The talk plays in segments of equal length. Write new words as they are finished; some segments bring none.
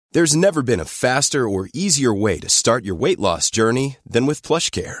There's never been a faster or easier way to start your weight loss journey than with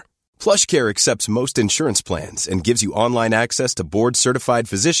PlushCare. PlushCare accepts most insurance plans and gives you online access to board-certified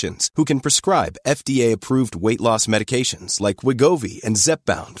physicians who can prescribe FDA-approved weight loss medications like Wegovy and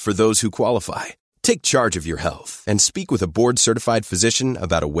Zepbound for those who qualify. Take charge of your health and speak with a board-certified physician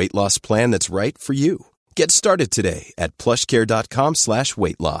about a weight loss plan that's right for you. Get started today at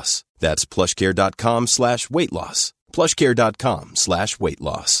plushcare.com/weight-loss. That's plushcare.com/weight-loss.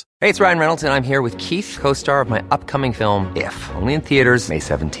 plushcare.com/weight-loss. Hey, it's Ryan Reynolds, and I'm here with Keith, co-star of my upcoming film, If, only in theaters May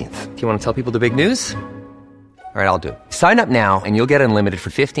 17th. Do you want to tell people the big news? All right, I'll do it. Sign up now and you'll get unlimited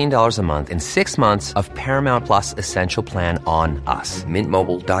for $15 a month and 6 months of Paramount Plus Essential Plan on us.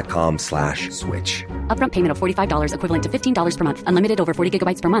 MintMobile.com/switch. Upfront payment of $45 equivalent to $15 per month. Unlimited over 40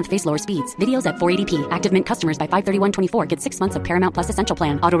 gigabytes per month. Face lower speeds. Videos at 480p. Active Mint customers by 531.24 get 6 months of Paramount Plus Essential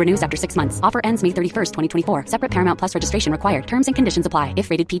Plan. Auto renews after 6 months. Offer ends May 31st, 2024. Separate Paramount Plus registration required. Terms and conditions apply if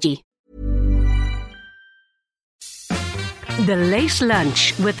rated PG. The Late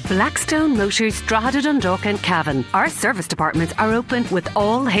Lunch with Blackstone Motors, Drogheda, Dundalk and Cavan. Our service departments are open with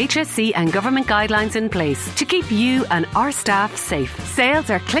all HSC and government guidelines in place to keep you and our staff safe.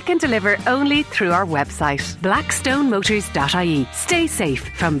 Sales are click and deliver only through our website, blackstonemotors.ie. Stay safe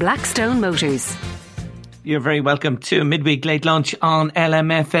from Blackstone Motors. You're very welcome to Midweek Late Lunch on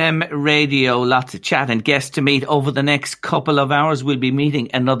LMFM Radio. Lots of chat and guests to meet over the next couple of hours. We'll be meeting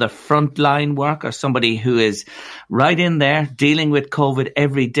another frontline worker, somebody who is right in there dealing with COVID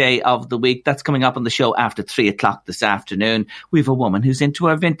every day of the week. That's coming up on the show after 3 o'clock this afternoon. We've a woman who's into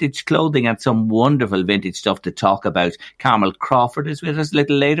her vintage clothing and some wonderful vintage stuff to talk about. Carmel Crawford is with us a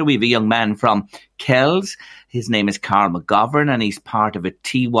little later. We have a young man from Kells. His name is Carl McGovern and he's part of a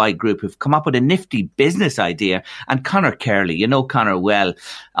TY group who've come up with a nifty business idea. And Conor Kerley, you know Conor well,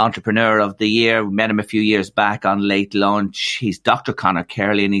 Entrepreneur of the Year. We met him a few years back on Late Lunch. He's Dr. Conor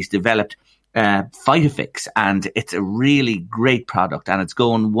Kerley and he's developed Vitafix, and it's a really great product and it's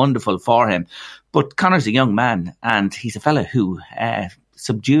going wonderful for him. But Conor's a young man and he's a fella who was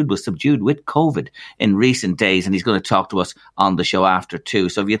subdued with COVID in recent days, and he's going to talk to us on the show after too.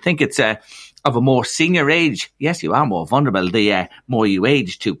 So if you think it's of a more senior age, yes, you are more vulnerable the more you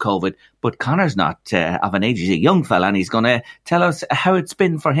age to COVID, but Conor's not of an age. He's a young fella and he's going to tell us how it's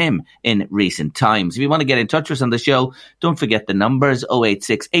been for him in recent times. If you want to get in touch with us on the show, don't forget the numbers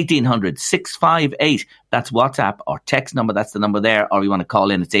 086 1800 658. That's WhatsApp or text number. That's the number there. Or you want to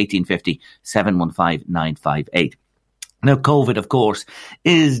call in, it's 1850 715 958. Now, COVID, of course,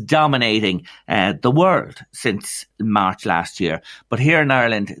 is dominating the world since March last year. But here in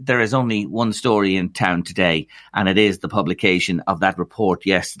Ireland, there is only one story in town today, and it is the publication of that report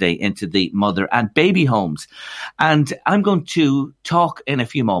yesterday into the mother and baby homes. And I'm going to talk in a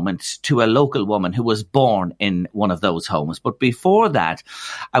few moments to a local woman who was born in one of those homes. But before that,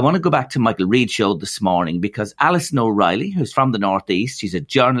 I want to go back to Michael Reed's show this morning because Alison O'Reilly, who's from the Northeast, she's a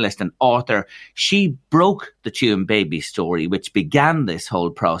journalist and author, she broke the Tuam baby story, which began this whole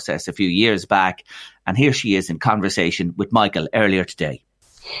process a few years back. And here she is in conversation with Michael earlier today.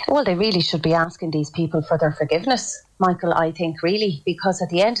 Well, they really should be asking these people for their forgiveness, Michael, I think, really, because at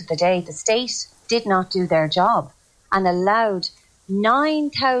the end of the day, the state did not do their job and allowed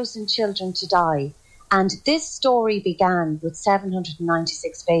 9,000 children to die. And this story began with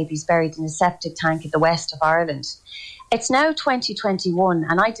 796 babies buried in a septic tank in the west of Ireland. It's now 2021,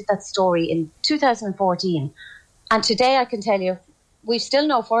 and I did that story in 2014. And today I can tell you, we've still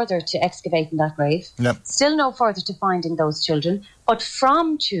no further to excavating that grave, still no further to finding those children. But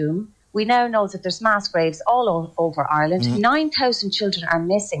from Tuam, we now know that there's mass graves all over Ireland. 9,000 children are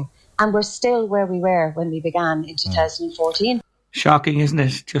missing, and we're still where we were when we began in 2014. Shocking, isn't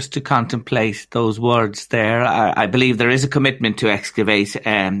it, just to contemplate those words there. I believe there is a commitment to excavate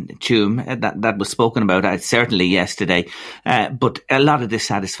Tuam that was spoken about certainly yesterday, but a lot of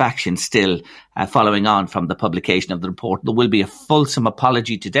dissatisfaction still following on from the publication of the report. There will be a fulsome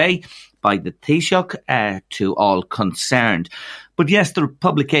apology today by the Taoiseach to all concerned. But yes, the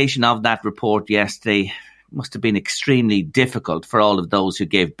publication of that report yesterday must have been extremely difficult for all of those who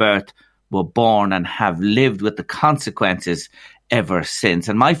gave birth, were born and have lived with the consequences ever since.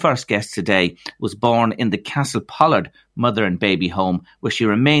 And my first guest today was born in the Castlepollard mother and baby home, where she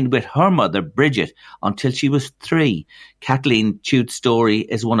remained with her mother, Bridget, until she was 3. Kathleen Tute's story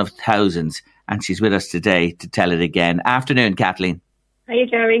is one of thousands, and she's with us today to tell it again. Afternoon, Kathleen. Hiya,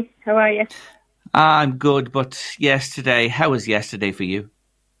 Jerry. How are you? I'm good, but how was yesterday for you?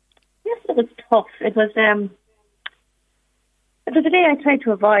 Yes, it was tough. It was a day I tried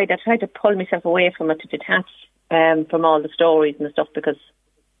to avoid. I tried to pull myself away from it, to detach from all the stories and the stuff, because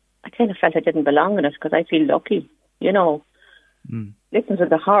I kind of felt I didn't belong in it, because I feel lucky, you know. listen to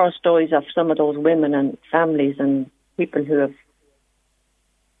the horror stories of some of those women and families and people who have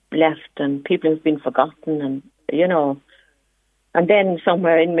left and people who've been forgotten, and and then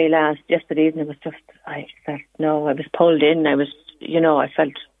somewhere in me yesterday evening, I was pulled in. I was, I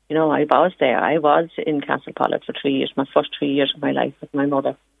felt, I was there. I was in Castlepollard for 3 years, my first 3 years of my life with my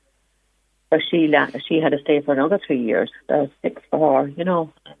mother. But she had to stay for another 3 years. That was 6 for her, and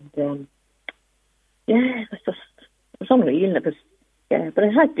it was unreal. It was, but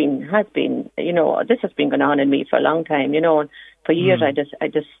it has been, this has been going on in me for a long time, and for years I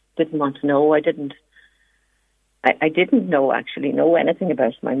just didn't want to know. I didn't know anything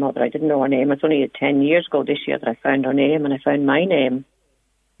about my mother. I didn't know her name. It's only 10 years ago this year that I found her name, and I found my name.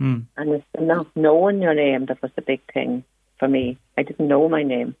 And it's not knowing your name that was the big thing for me. I didn't know my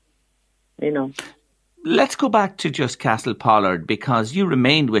name, Let's go back to just Castlepollard, because you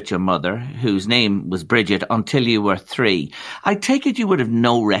remained with your mother, whose name was Bridget, until you were 3. I take it you would have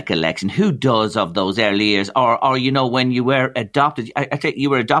no recollection. Who does of those early years? Or when you were adopted, I take you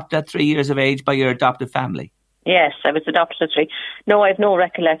were adopted at 3 years of age by your adoptive family? Yes, I was adopted at 3. No, I have no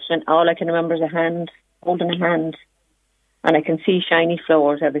recollection. All I can remember is a hand, holding a hand. And I can see shiny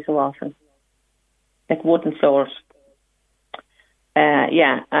floors every so often, like wooden floors. And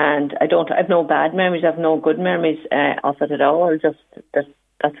I have no bad memories. I have no good memories of it at all. Just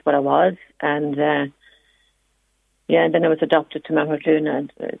that's what I was. And and then I was adopted to Mahlertuna,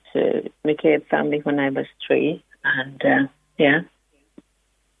 to McCabe family when I was 3. And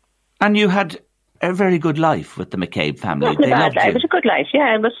And you had a very good life with the McCabe family. It was a good life.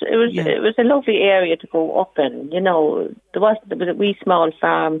 Yeah, it was a lovely area to grow up in. There was a wee small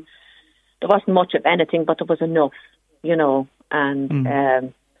farm. There wasn't much of anything, but there was enough. And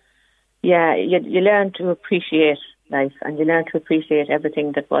you learn to appreciate life, and you learn to appreciate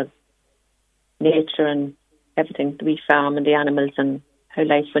everything that was nature and everything, the wee farm and the animals and how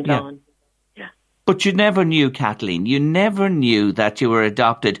life went on. Yeah. But you never knew, Kathleen, you never knew that you were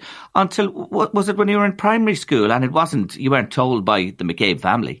adopted until, was it when you were in primary school, and you weren't told by the McCabe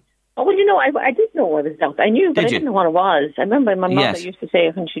family? Oh, well, I did know I was adopted. I knew, but I didn't know what it was. I remember my mother used to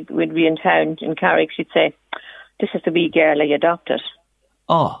say when we'd be in town in Carrick, she'd say, "This is the wee girl I adopted."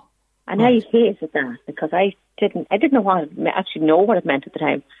 Oh. And right. I hated that, because I didn't know what it meant at the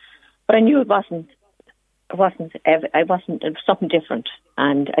time. But I knew it was something different.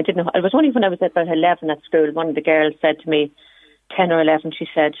 And I didn't know. It was only when I was about 11 at school, one of the girls said to me, 10 or 11, she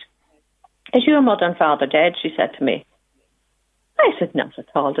said, "Is your mother and father dead?" She said to me. I said, "Not at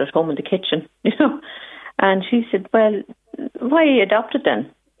all, they're at home in the kitchen," And she said, "Well, why are you adopted then?"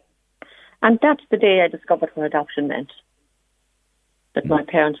 And that's the day I discovered what adoption meant. That my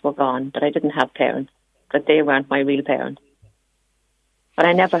parents were gone, that I didn't have parents, that they weren't my real parents. But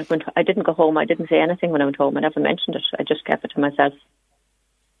I didn't go home, I didn't say anything when I went home, I never mentioned it, I just kept it to myself.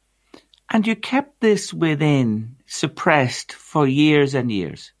 And you kept this within, suppressed for years and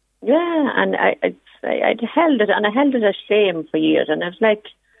years? Yeah, and I held it, and I held it as shame for years, and I was like,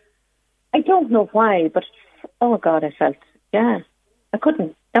 I don't know why, but oh God, I felt, I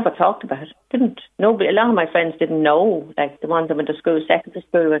couldn't. Never talked about it. Nobody. A lot of my friends didn't know. Like the ones I went to school, secondary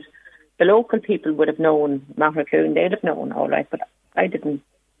school with, the local people would have known. Mahlertuna, they'd have known, all right. But I didn't.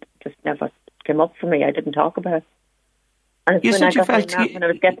 Just never came up for me. I didn't talk about it. And it's when I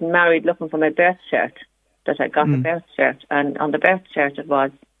was getting married, looking for my birth cert, that I got the birth cert, and on the birth cert it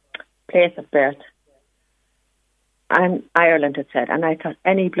was place of birth, and Ireland it said, and I thought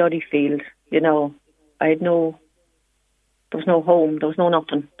any bloody field, I had no. There was no home, there was no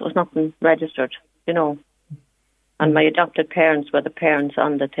nothing. There was nothing registered, And my adopted parents were the parents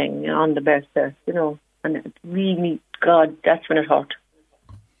on the thing, on the birth cert, And it really, God, that's when it hurt.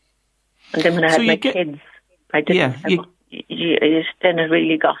 And then when I had my kids, I didn't. Then it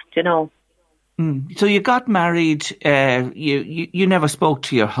really got, So you got married. You never spoke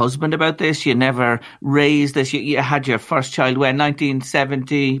to your husband about this. You never raised this. You had your first child when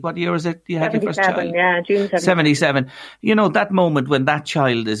 1970. What year was it? You had your first child. Yeah, June 77. That moment when that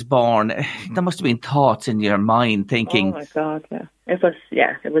child is born, there must have been thoughts in your mind, thinking, "Oh my God, yeah." It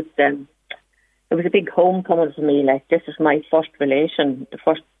was a big homecoming for me. Like, this is my first relation, the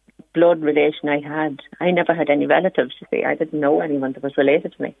first blood relation I had. I never had any relatives. You see, I didn't know anyone that was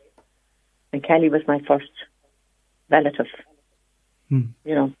related to me. And Kelly was my first relative,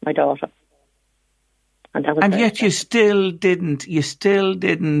 my daughter. And yet you still didn't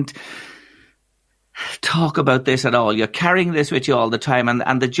talk about this at all. You're carrying this with you all the time,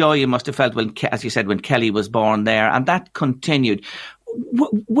 and the joy you must have felt when, as you said, when Kelly was born there, and that continued.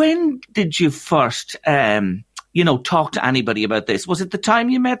 When did you first, talk to anybody about this? Was it the time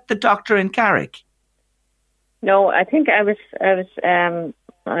you met the doctor in Carrick? No, I think I must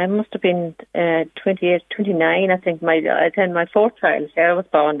have been 28, 29. I think my fourth child, Sarah, was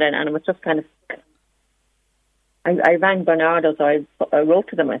born then, and it was just kind of. I rang Bernardo, so I wrote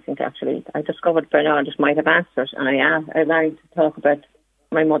to them. I think actually I discovered Bernardo might have answered, and I rang to talk about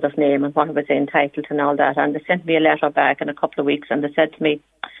my mother's name and what it was entitled and all that, and they sent me a letter back in a couple of weeks, and they said to me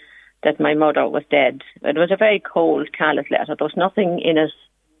that my mother was dead. It was a very cold, callous letter. There was nothing in it.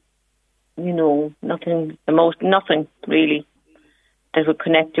 Nothing really that would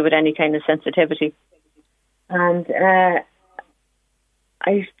connect you with any kind of sensitivity. And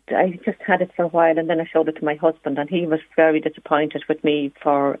I just had it for a while, and then I showed it to my husband, and he was very disappointed with me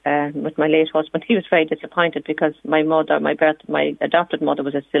with my late husband. He was very disappointed because my adopted mother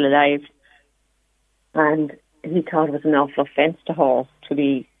was still alive, and he thought it was an awful offence to her to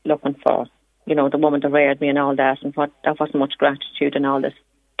be looking for, the woman that reared me and all that, and that wasn't much gratitude and all this.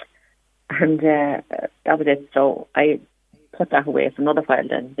 And that was it. So I put that away for another while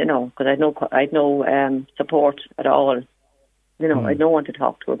then, because I had no support at all. I had no one to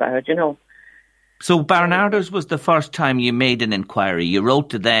talk to about it, So Bernardo's was the first time you made an inquiry. You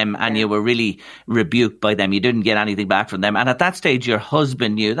wrote to them and you were really rebuked by them. You didn't get anything back from them. And at that stage, your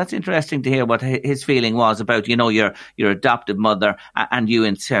husband knew. That's interesting to hear what his feeling was about, your adopted mother and you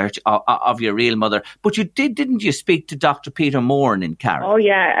in search of your real mother. But didn't you speak to Dr. Peter Moran in Carrick? Oh,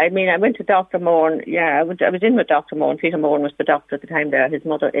 yeah. I mean, I went to Dr. Moran. Yeah, I was in with Dr. Moran. Peter Moran was the doctor at the time there. His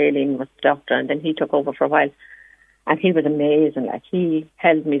mother, Aileen, was the doctor, and then he took over for a while. And he was amazing. Like, he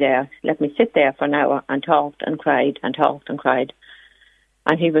held me there, let me sit there for an hour and talked and cried and talked and cried.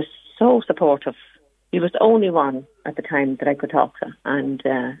 And he was so supportive. He was the only one at the time that I could talk to. And,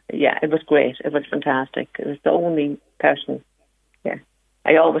 it was great. It was fantastic. It was the only person. Yeah.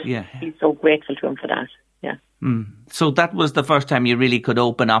 I always feel so grateful to him for that. Yeah. So that was the first time you really could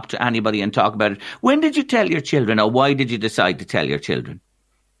open up to anybody and talk about it. When did you tell your children, or why did you decide to tell your children?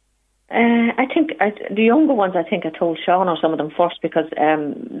 I think the younger ones, I think I told Sean or some of them first, because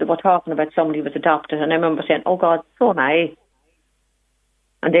they were talking about somebody who was adopted, and I remember saying, oh God, so am I.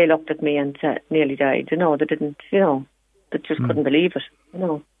 And they looked at me and nearly died. They didn't, they just couldn't believe it,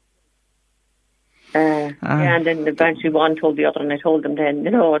 and then eventually one told the other, and I told them then, and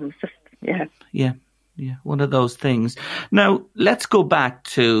it was just, Yeah, one of those things. Now, let's go back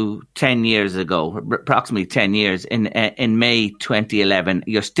to 10 years ago, approximately 10 years, in May 2011.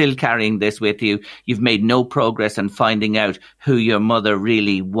 You're still carrying this with you. You've made no progress in finding out who your mother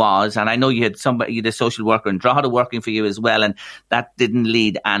really was. And I know you had a social worker in Drogheda working for you as well, and that didn't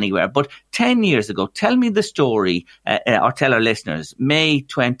lead anywhere. But 10 years ago, tell me the story, or tell our listeners, May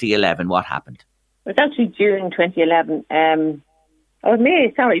 2011, what happened? It was actually June 2011. May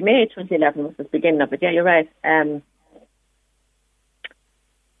 2011 was the beginning of it. Yeah, you're right. I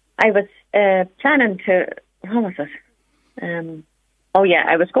was planning to, how was it?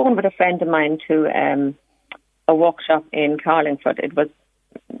 I was going with a friend of mine to a workshop in Carlingford. There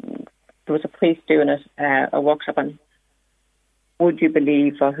was a priest doing it, a workshop on Would You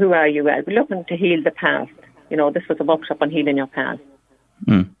Believe, or Who Are You? I was looking to heal the past. This was a workshop on healing your past.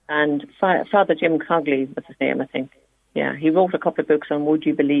 And Father Jim Cogley was his name, I think. Yeah, he wrote a couple of books on Would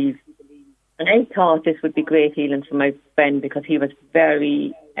You Believe. And I thought this would be great healing for my friend, because he was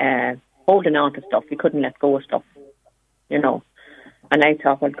very holding on to stuff. He couldn't let go of stuff, And I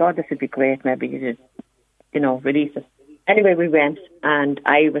thought, well, God, this would be great. Maybe you should, release it. Anyway, we went, and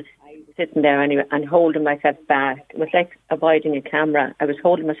I was sitting there anyway and holding myself back. It was like avoiding a camera. I was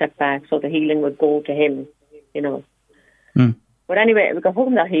holding myself back so the healing would go to him, But anyway, we got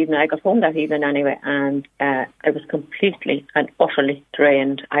home that evening. I got home that evening anyway, and I was completely and utterly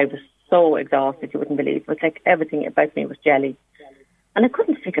drained. I was so exhausted, you wouldn't believe. It was like everything about me was jelly. And I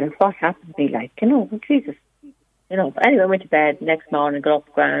couldn't figure out what happened to me, Jesus. But anyway, I went to bed. Next morning, got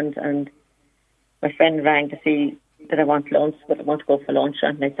up grand, and my friend rang to see that I want lunch, but I want to go for lunch,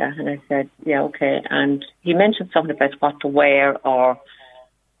 and like that. And I said, yeah, okay. And he mentioned something about what to wear or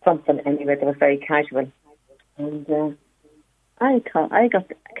something anyway that was very casual. And I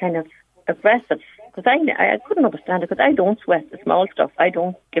got kind of aggressive, because I couldn't understand it, because I don't sweat the small stuff. I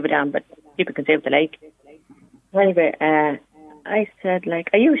don't give a damn, but people can say what they like. Anyway, I said,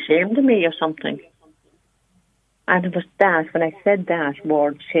 are you ashamed of me or something? And it was that, when I said that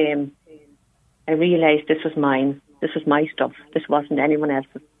word, shame, I realised this was mine. This was my stuff. This wasn't anyone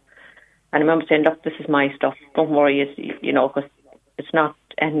else's. And I remember saying, look, this is my stuff. Don't worry, because it's not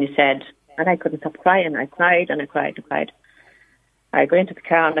anything you said. And I couldn't stop crying. I cried and I cried and cried. I got into the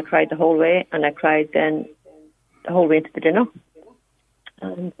car and I cried the whole way, and I cried then the whole way into the dinner.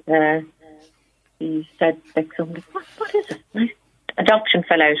 And he said, something, what is it? And I adoption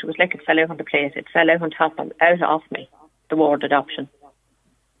fell out. It was like it fell out on the plate. It fell out on top of, out of me, the word adoption.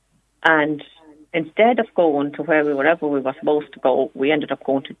 And instead of going to wherever we were supposed to go, we ended up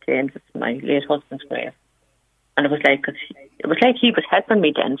going to James's, my late husband's grave. And it was like he was helping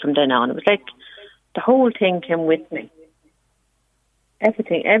me then from then on. It was like the whole thing came with me.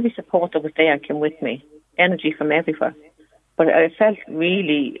 Everything, every support that was there came with me. Energy from everywhere. But I felt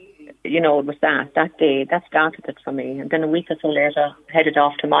really, it was that day, that started it for me. And then a week or so later, headed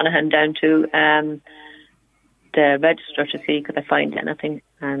off to Monaghan down to the register to see could I find anything.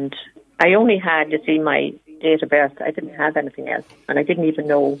 And I only had to see my date of birth. I didn't have anything else. And I didn't even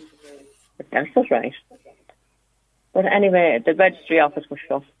know if that was right. But anyway, the registry office was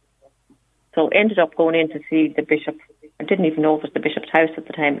shut. So ended up going in to see the bishop. I didn't even know it was the bishop's house at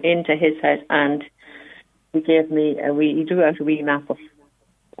the time, into his house, and he gave me he drew out a wee map of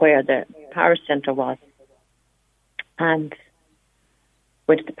where the parish centre was. And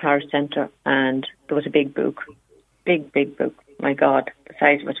went to the parish centre, and there was a big book. Big book. My God, the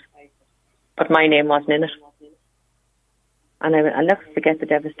size of it. But my name wasn't in it. And I'll never forget the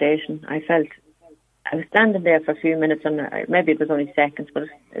devastation. I was standing there for a few minutes, and maybe it was only seconds, but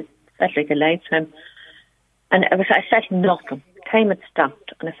it felt like a lifetime. And I felt nothing. Time had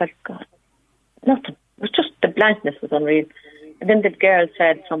stopped, and I felt, God, nothing. It was just, the blankness was unreal. And then the girl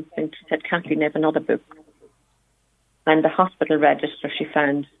said something. She said, Kathleen, I have another book. And the hospital register, she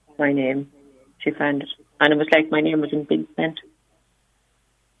found my name. She found it. And it was like my name was in big print.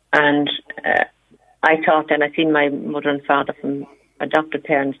 And I thought then, I seen my mother and father from adopted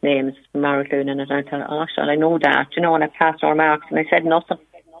parents' names, Marylune, and I thought, oh, shall I know that? And I passed our marks, and I said nothing.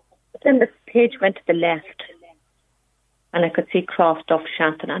 But then the page went to the left, and I could see crossed off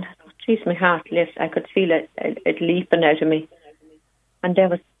Shanton, and I thought, geez, my heart lifted. I could feel it leaping out of me. And there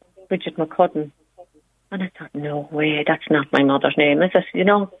was Bridget McCudden. And I thought, no way, that's not my mother's name, is it?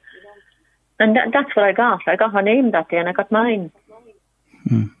 And that's what I got. I got her name that day, and I got mine.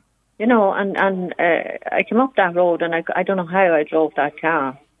 And I came up that road, and I don't know how I drove that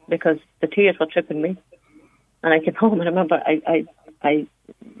car, because the tears were tripping me. And I came home, and I remember I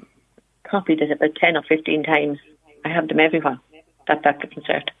copied it about 10 or 15 times. I have them everywhere, that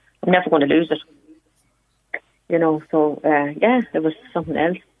concert. I'm never going to lose it. It was something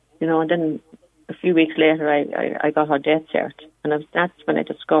else. And then a few weeks later, I got her death cert, and that's when I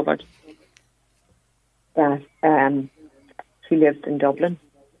discovered that she lived in Dublin.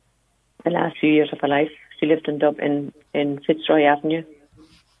 The last few years of her life, she lived in Dublin, in Fitzroy Avenue.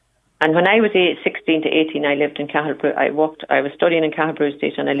 And when I was 16 to 18, I lived in Cahill. I was studying in Cahill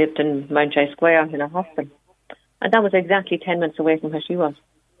Street, and I lived in Mountjoy Square in a hostel. And that was exactly 10 minutes away from where she was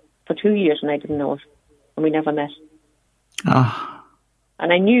for 2 years, and I didn't know it. And we never met. Oh.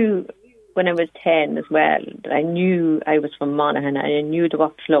 And I knew when I was 10 as well, that I knew I was from Monaghan. I knew they were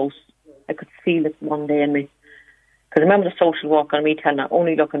close. I could feel it one day in me. Because I remember the social worker and me telling her,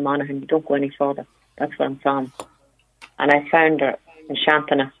 only look in Monaghan, you don't go any further. That's where I'm from. And I found her in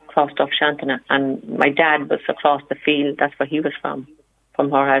Shantana, crossed off Shantana, and my dad was across the field. That's where he was from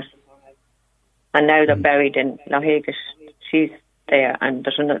her house. And now they're buried in Lohagish. She's there, and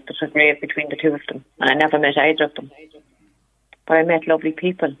there's a grave between the two of them. And I never met either of them. But I met lovely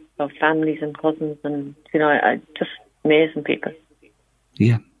people, of families and cousins, and, just amazing people.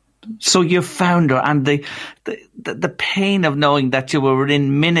 Yeah. So you found her, and the pain of knowing that you were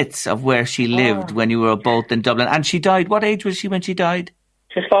within minutes of where she lived when you were both in Dublin. And she died. What age was she when she died?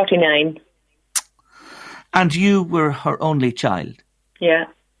 She was 49. And you were her only child? Yeah.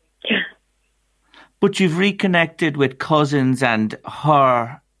 But you've reconnected with cousins and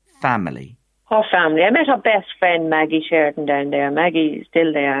her family. Her family. I met her best friend, Maggie Sheridan, down there. Maggie's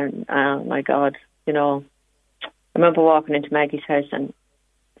still there. And, oh, my God, I remember walking into Maggie's house and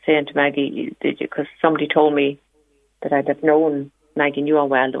saying to Maggie, did you? Because somebody told me that I'd have known Maggie knew her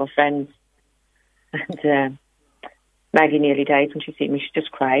well. They were friends. And Maggie nearly died when she seen me. She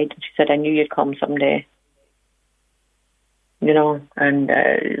just cried. She said, I knew you'd come someday. And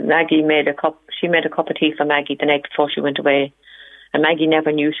Maggie made a cup of tea for Maggie the night before she went away. And Maggie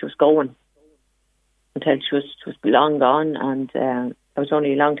never knew she was going until she was long gone. And it was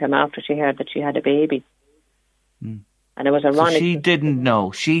only a long time after she heard that she had a baby. Mm. And it was ironic. So she didn't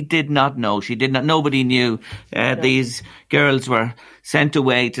know. She did not know. Nobody knew. These girls were sent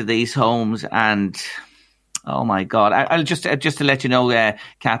away to these homes, and oh my God! I'll just to let you know,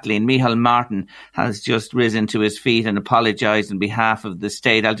 Kathleen, Micheál Martin has just risen to his feet and apologised on behalf of the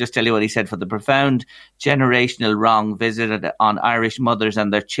state. I'll just tell you what he said: for the profound generational wrong visited on Irish mothers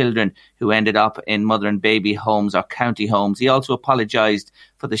and their children who ended up in mother and baby homes or county homes. He also apologised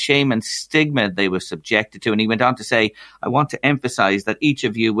for the shame and stigma they were subjected to. And he went on to say, I want to emphasise that each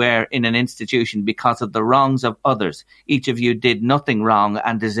of you were in an institution because of the wrongs of others. Each of you did nothing wrong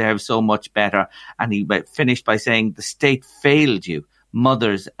and deserves so much better. And he finished by saying, the state failed you,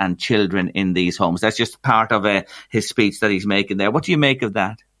 mothers and children in these homes. That's just part of his speech that he's making there. What do you make of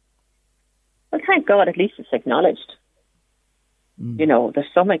that? Well, thank God at least it's acknowledged. You know, there's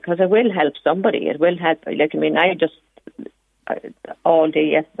something, because it will help somebody. It will help. Like, I mean, all day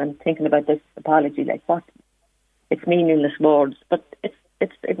yesterday I'm thinking about this apology, like what? It's meaningless words, but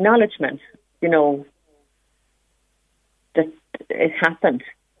it's acknowledgement, you know, that it happened,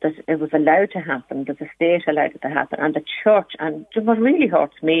 that it was allowed to happen, that the state allowed it to happen, and the church, and what really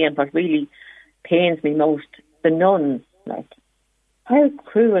hurts me and what really pains me most, the nuns, like, how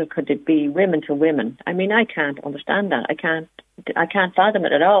cruel could it be, women to women? I mean, I can't understand that. I can't fathom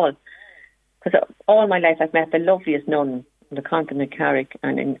it at all. Because all my life I've met the loveliest nuns in the convent in Carrick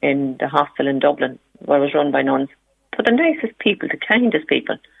and in the hostel in Dublin, where it was run by nuns. But the nicest people, the kindest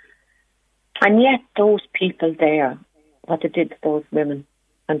people. And yet those people there, what they did to those women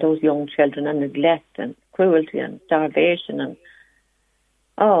and those young children, and neglect and cruelty and starvation and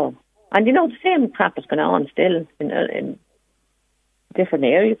you know, the same crap is going on still in different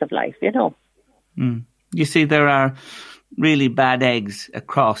areas of life, you know. You see, there are really bad eggs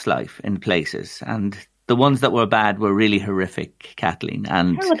across life in places, and the ones that were bad were really horrific, Kathleen.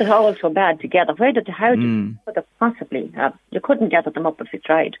 And how were they all so bad together? How did they possibly have? You couldn't gather them up if you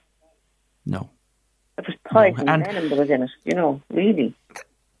tried. No. It was poison and venom that was in it, you know, really.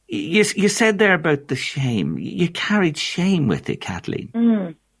 You said there about the shame. You carried shame with you,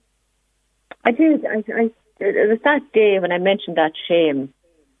 Kathleen. I did. It was that day when I mentioned that shame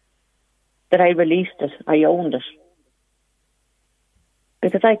that I released it. I owned it.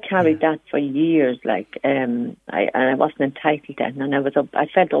 Because I carried that for years, like, and I wasn't entitled then, and I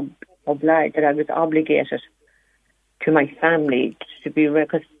felt obliged, that I was obligated to my family to be,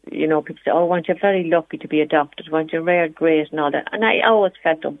 because, you know, people say, weren't you very lucky to be adopted, weren't you rare, great, and all that, and I always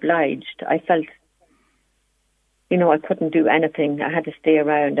felt obliged. I felt, you know, I couldn't do anything, I had to stay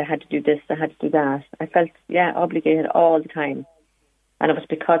around, I had to do this, I had to do that. I felt, obligated all the time. And it was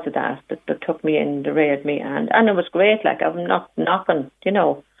because of that took me in, they reared me, and it was great. Like, I'm not knocking, you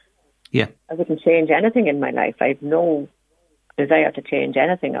know. Yeah. I wouldn't change anything in my life. I have no desire to change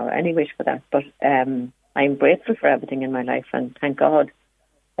anything or any wish for that. But I'm grateful for everything in my life, and thank God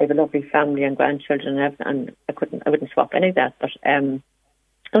I have a lovely family and grandchildren, and I wouldn't swap any of that. But it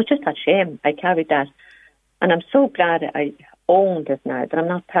was just that shame. I carried that, and I'm so glad I owned it now, that I'm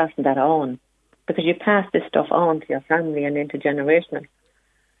not passing that on. Because you pass this stuff on to your family and intergenerational.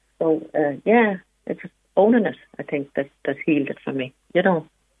 So, it's owning it, I think, that healed it for me, you know.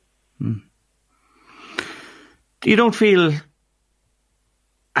 You don't feel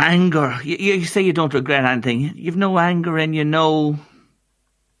anger. You say you don't regret anything. You've no anger in you, no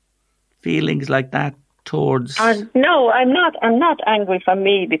feelings like that towards... No, I'm not angry for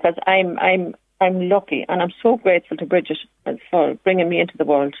me, because I'm lucky, and I'm so grateful to Bridget for bringing me into the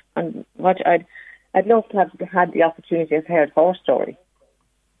world. And what I'd love to have had the opportunity to have heard her story.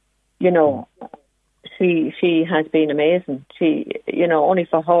 You know, she has been amazing. She, you know, only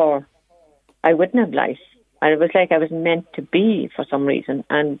for her, I wouldn't have life. And it was like I was meant to be for some reason.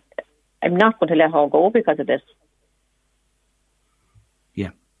 And I'm not going to let her go because of this.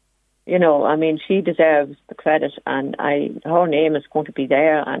 Yeah. You know, I mean, she deserves the credit, and her name is going to be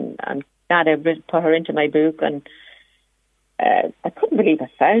there, and I'm glad I put her into my book, and I couldn't believe I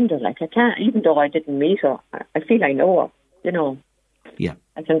found her. Like, I can't, even though I didn't meet her, I feel I know her, you know. Yeah.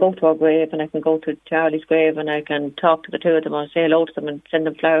 I can go to her grave, and I can go to Charlie's grave, and I can talk to the two of them, or say hello to them and send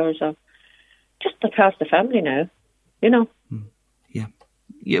them flowers, or just across the family now, you know. Yeah.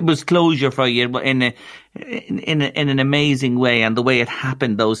 It was closure for you in an amazing way, and the way it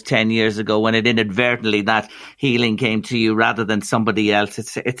happened those 10 years ago, when it inadvertently, that healing came to you rather than somebody else.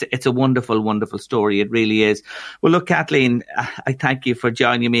 It's a wonderful, wonderful story. It really is. Well, look, Kathleen, I thank you for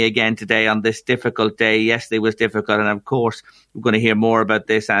joining me again today on this difficult day. Yesterday was difficult, and of course we're going to hear more about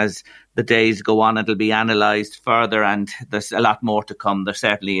this as the days go on. It'll be analysed further, and there's a lot more to come. There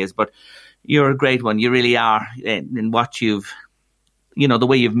certainly is. But you're a great one. You really are, in what you've, you know, the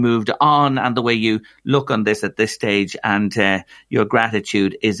way you've moved on and the way you look on this at this stage, and your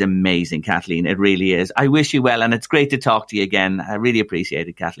gratitude is amazing, Kathleen. It really is. I wish you well, and it's great to talk to you again. I really appreciate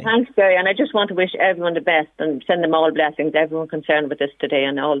it, Kathleen. Thanks, Jerry, and I just want to wish everyone the best and send them all blessings, everyone concerned with this today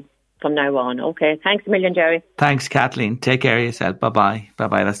and all from now on. Okay, thanks a million, Jerry. Thanks, Kathleen. Take care of yourself. Bye-bye.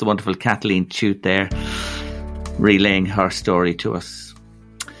 Bye-bye. That's the wonderful Kathleen Chute there, relaying her story to us.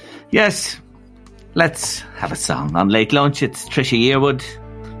 Yes, let's have a song on Late Lunch. It's Trisha Yearwood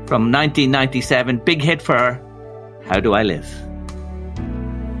from 1997. Big hit for her, How Do I Live?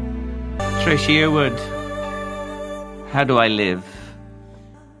 Trish Yearwood, How Do I Live?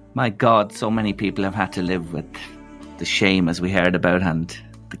 My God, so many people have had to live with the shame, as we heard about, and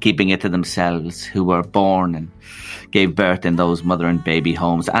the keeping it to themselves, who were born and gave birth in those mother and baby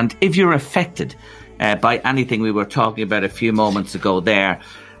homes. And if you're affected by anything we were talking about a few moments ago there,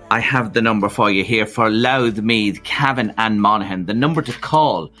 I have the number for you here for Louth, Meath, Cavan and Monaghan. The number to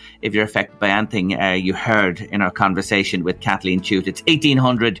call if you're affected by anything you heard in our conversation with Kathleen Chute. It's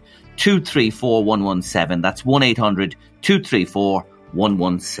 1800 234 117. That's 1800 234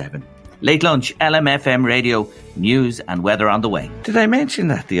 117. Late Lunch, LMFM Radio, news and weather on the way. Did I mention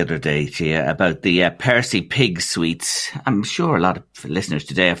that the other day to you about the Percy Pig sweets? I'm sure a lot of listeners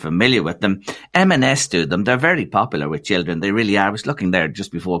today are familiar with them. M&S do them. They're very popular with children. They really are. I was looking there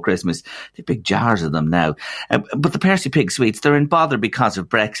just before Christmas. They're big jars of them now. But the Percy Pig sweets, they're in bother because of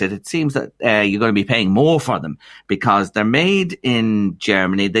Brexit. It seems that you're going to be paying more for them because they're made in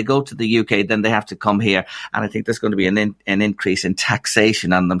Germany. They go to the UK, then they have to come here. And I think there's going to be an increase in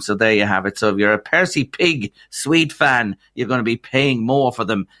taxation on them. So there you have it. So if you're a Percy Pig sweet fan, you're going to be paying more for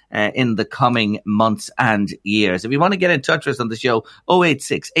them in the coming months and years. If you want to get in touch with us on the show,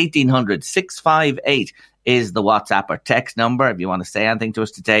 086 1800 658 is the WhatsApp or text number if you want to say anything to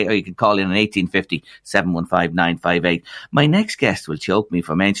us today, or you can call in on 1850 715 958. My next guest will choke me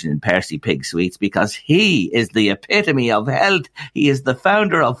for mentioning Percy Pig Sweets because he is the epitome of health. He is the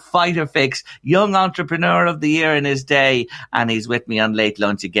founder of Fighterfix, Young Entrepreneur of the Year in his day, and he's with me on Late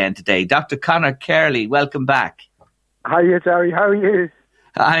Lunch again today. Dr. Conor Kerley, welcome back. Hiya, Jerry. How are you?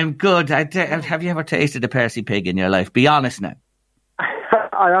 I'm good. Have you ever tasted a Percy Pig in your life? Be honest now.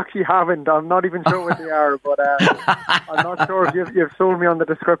 I actually haven't. I'm not even sure what they are, but I'm not sure if you've sold me on the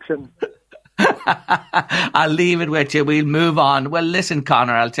description. I'll leave it with you. We'll move on. Well, listen,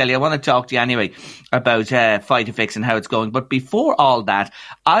 Conor, I'll tell you, I want to talk to you anyway about Fighterfix and how it's going. But before all that,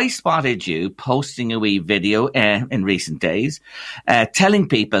 I spotted you posting a wee video in recent days telling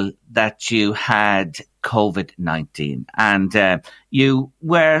people that you had COVID-19 and you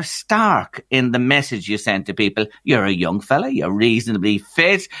were stark in the message you sent to people. You're a young fella, you're reasonably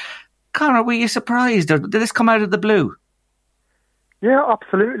fit. Conor, were you surprised or did this come out of the blue? Yeah,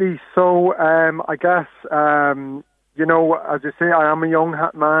 absolutely. So I guess, you know, as you say, I am a young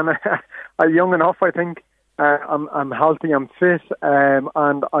man. I'm young enough, I think. I'm healthy, I'm fit,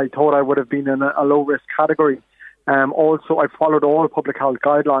 and I thought I would have been in a low-risk category. Also, I followed all public health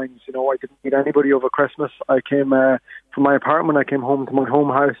guidelines. You know, I didn't meet anybody over Christmas. I came from my apartment. I came home to my home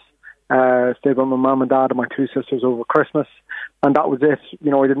house, stayed with my mum and dad and my two sisters over Christmas, and that was it.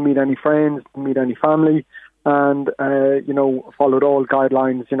 You know, I didn't meet any friends, didn't meet any family, and you know, followed all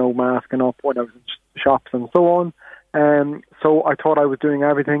guidelines. You know, masking up when I was in shops and so on. So I thought I was doing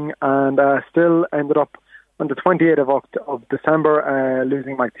everything, and still ended up on the 28th of December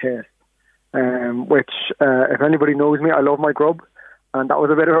losing my taste. Which, if anybody knows me, I love my grub, and that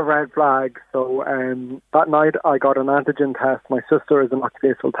was a bit of a red flag. So that night I got an antigen test. My sister is an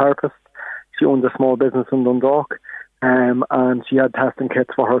occupational therapist. She owns a small business in Dundalk, and she had testing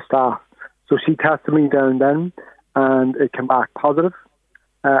kits for her staff. So she tested me down then, and it came back positive.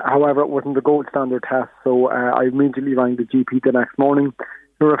 However, it wasn't the gold standard test, so I immediately rang the GP the next morning,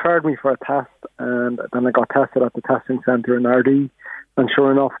 who referred me for a test, and then I got tested at the testing centre in RD. And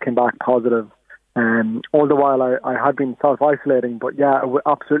sure enough, came back positive. All the while I had been self-isolating, but yeah, it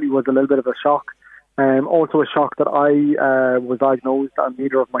absolutely was a little bit of a shock. Also a shock that I was diagnosed and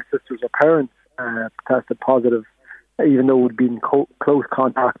neither of my sisters or parents tested positive, even though we'd been in close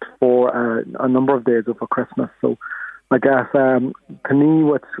contact for a number of days over Christmas. So I guess to me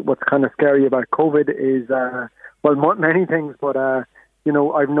what's kind of scary about COVID is, well, many things, but you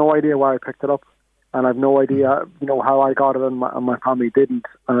know, I've no idea why I picked it up. And I've no idea, you know, how I got it and my family didn't.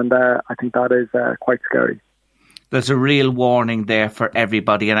 And I think that is quite scary. There's a real warning there for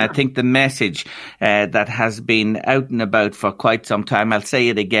everybody. And I think the message that has been out and about for quite some time, I'll say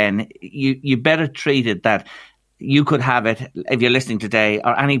it again, you better treat it that you could have it, if you're listening today,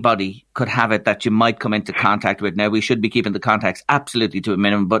 or anybody could have it that you might come into contact with. Now, we should be keeping the contacts absolutely to a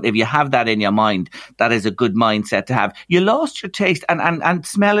minimum, but if you have that in your mind, that is a good mindset to have. You lost your taste and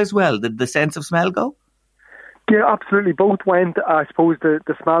smell as well. Did the sense of smell go? Yeah, absolutely. Both went. I suppose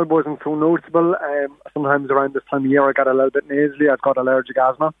the smell wasn't so noticeable. Sometimes around this time of year, I got a little bit nasally. I've got allergic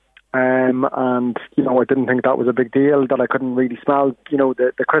asthma. And, you know, I didn't think that was a big deal, that I couldn't really smell, you know,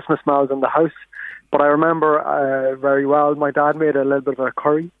 the Christmas smells in the house. But I remember very well, my dad made a little bit of a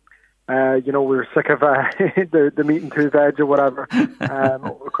curry. You know, we were sick of the meat and two veg or whatever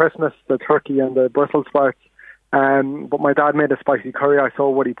over Christmas, the turkey and the Brussels sprouts. But my dad made a spicy curry. I saw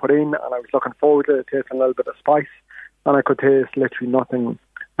what he put in, and I was looking forward to tasting a little bit of spice, and I could taste literally nothing.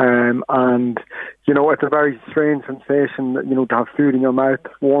 And, you know, it's a very strange sensation, you know, to have food in your mouth,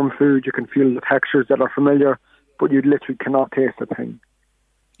 warm food. You can feel the textures that are familiar, but you literally cannot taste a thing.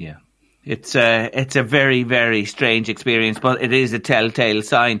 Yeah. It's a very, very strange experience, but it is a telltale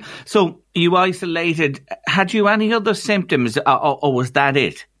sign. So you isolated. Had you any other symptoms, or was that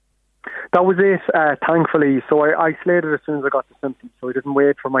it? That was it, thankfully. So I isolated as soon as I got the symptoms. So I didn't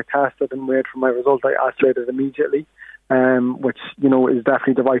wait for my test. I didn't wait for my result. I isolated immediately, which, you know, is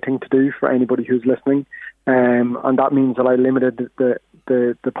definitely the right thing to do for anybody who's listening. And that means that I limited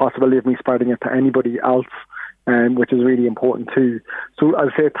the possibility of me spreading it to anybody else, which is really important too. So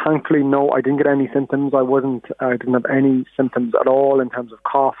I'll say, thankfully, no, I didn't get any symptoms. I didn't have any symptoms at all in terms of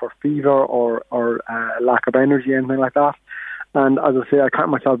cough or fever or lack of energy, anything like that. And as I say, I count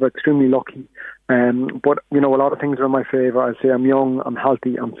myself extremely lucky. But, you know, a lot of things are in my favour. I say I'm young, I'm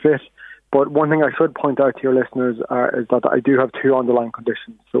healthy, I'm fit. But one thing I should point out to your listeners is that I do have two underlying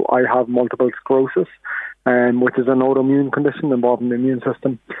conditions. So I have multiple sclerosis, which is an autoimmune condition involving the immune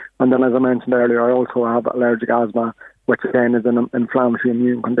system. And then, as I mentioned earlier, I also have allergic asthma, which again is an inflammatory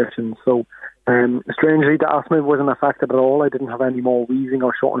immune condition. So strangely, the asthma wasn't affected at all. I didn't have any more wheezing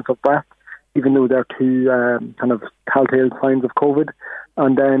or shortness of breath, even though they're two kind of telltale signs of COVID.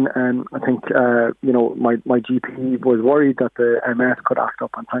 And then I think, you know, my GP was worried that the MS could act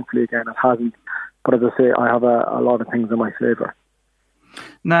up, and thankfully, again, it hasn't. But as I say, I have a lot of things in my favour.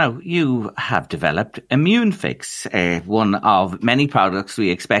 Now, you have developed Immune Fix, one of many products we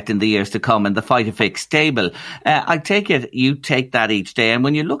expect in the years to come in the Phytofix stable. I take it you take that each day, and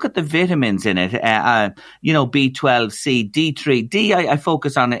when you look at the vitamins in it, you know, B12, C, D3, D I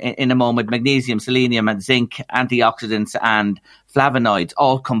focus on in a moment, magnesium, selenium and zinc, antioxidants and flavonoids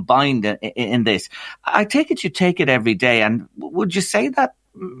all combined in this. I take it you take it every day, and would you say that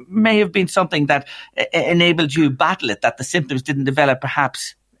may have been something that enabled you battle it, that the symptoms didn't develop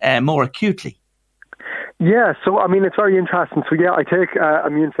perhaps more acutely? Yeah, so I mean, it's very interesting. So yeah, I take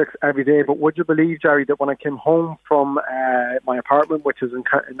Immune Fix every day, but would you believe, Jerry, that when I came home from my apartment, which is in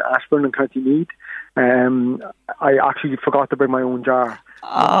Ashbourne in County Meath, I actually forgot to bring my own jar.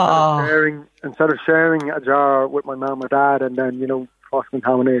 Oh. Instead of sharing a jar with my mum or dad and then, you know,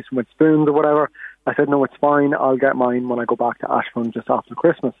 cross-contamination with spoons or whatever, I said, no, it's fine. I'll get mine when I go back to Ashbourne just after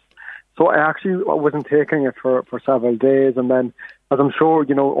Christmas. So I wasn't taking it for several days. And then, as I'm sure,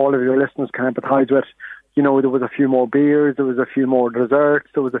 you know, all of your listeners can empathise with, you know, there was a few more beers, there was a few more desserts,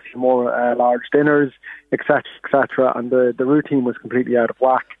 there was a few more large dinners, etc., etc. And the routine was completely out of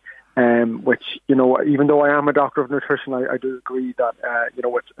whack. Which, you know, even though I am a doctor of nutrition, I do agree that, you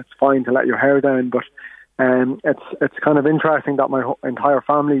know, it's fine to let your hair down. But it's kind of interesting that my entire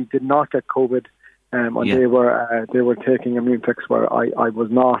family did not get COVID. And they were taking Immune Fix where I was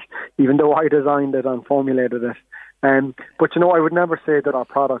not, even though I designed it and formulated it. But, you know, I would never say that our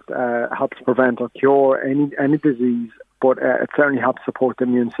product helps prevent or cure any disease, but it certainly helps support the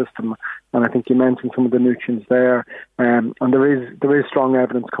immune system. And I think you mentioned some of the nutrients there. And there is strong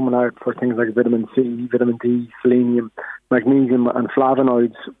evidence coming out for things like vitamin C, vitamin D, selenium, magnesium and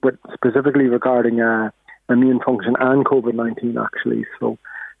flavonoids, but specifically regarding immune function and COVID-19 actually. So,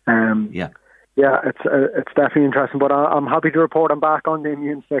 yeah, it's definitely interesting. But I'm happy to report I'm back on the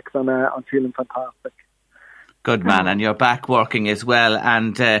Immune Fix and I'm feeling fantastic. Good man, and you're back working as well,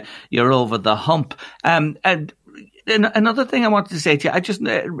 and you're over the hump. And another thing I wanted to say to you, I just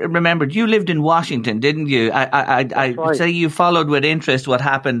remembered you lived in Washington, didn't you? I would say you followed with interest what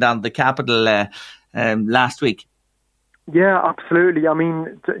happened on the Capitol last week. Yeah, absolutely. I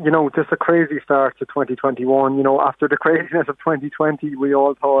mean, you know, just a crazy start to 2021. You know, after the craziness of 2020, we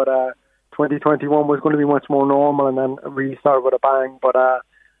all thought 2021 was going to be much more normal, and then really started with a bang. But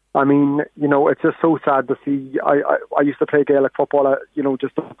I mean, you know, it's just so sad to see. I used to play Gaelic football, you know,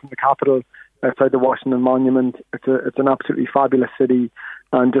 just up in the Capitol outside the Washington Monument. It's an absolutely fabulous city,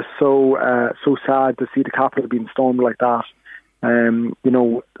 and just so sad to see the Capitol being stormed like that. You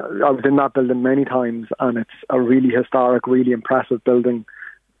know, I was in that building many times, and it's a really historic, really impressive building.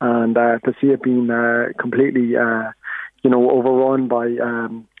 And to see it being completely, you know, overrun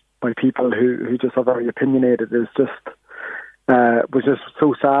by people who just are very opinionated is just. Was just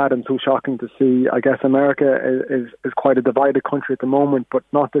so sad and so shocking to see. I guess America is quite a divided country at the moment, but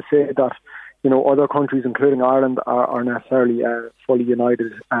not to say that, you know, other countries, including Ireland, are necessarily fully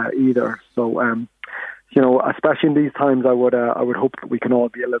united either. So, you know, especially in these times, I would hope that we can all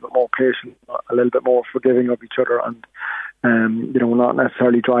be a little bit more patient, a little bit more forgiving of each other, and you know, not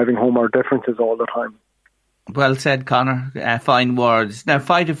necessarily driving home our differences all the time. Well said, Conor. Fine words. Now,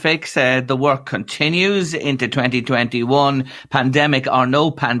 Phytofix, the work continues into 2021, pandemic or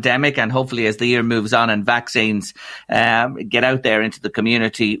no pandemic, and hopefully as the year moves on and vaccines get out there into the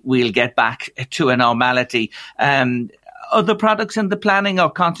community, we'll get back to a normality. Other products in the planning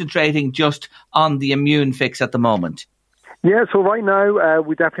are concentrating just on the Immune Fix at the moment? Yeah, so right now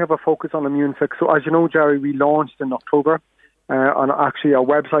we definitely have a focus on Immune Fix. So as you know, Jerry, we launched in October. And actually, our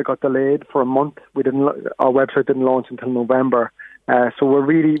website got delayed for a month. Our website didn't launch until November. So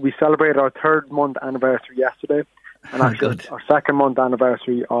we celebrated our 3rd month anniversary yesterday, and actually our 2nd month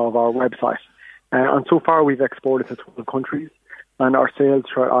anniversary of our website. And so far, we've exported to 12 countries, and our sales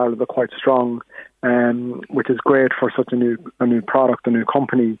throughout Ireland are quite strong, which is great for such a new product, a new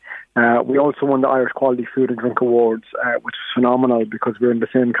company. We also won the Irish Quality Food and Drink Awards, which is phenomenal because we're in the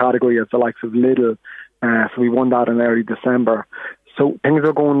same category as the likes of Lidl. So we won that in early December. So things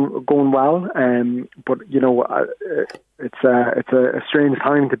are going well, but it's a strange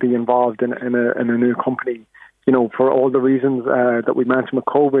time to be involved in a new company. For all the reasons that we mentioned with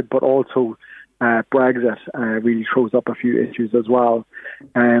COVID, but also Brexit really throws up a few issues as well.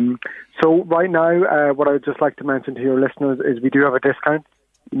 So right now, what I would just like to mention to your listeners is we do have a discount.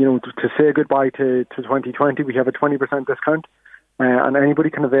 To say goodbye to 2020, we have a 20% discount. And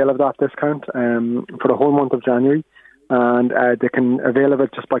anybody can avail of that discount for the whole month of January. And they can avail of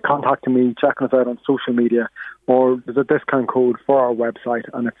it just by contacting me, checking us out on social media, or there's a discount code for our website,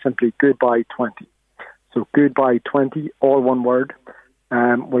 and it's simply Goodbye20. So Goodbye20, all one word.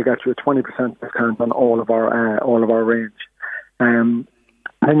 We'll get you a 20% discount on all of our range. And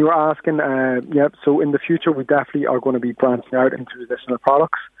you were asking, so in the future we definitely are going to be branching out into additional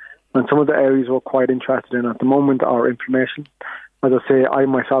products. And some of the areas we're quite interested in at the moment are inflammation. As I say, I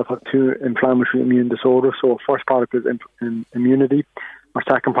myself have 2 inflammatory immune disorders. So our first product is immunity. Our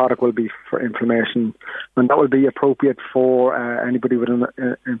second product will be for inflammation. And that will be appropriate for anybody with an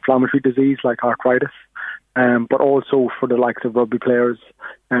inflammatory disease like arthritis, but also for the likes of rugby players,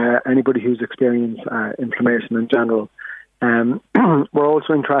 anybody who's experienced inflammation in general. We're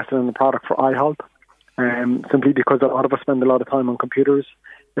also interested in the product for eye health, simply because a lot of us spend a lot of time on computers,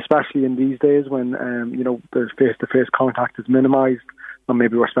 especially in these days when the face-to-face contact is minimised, and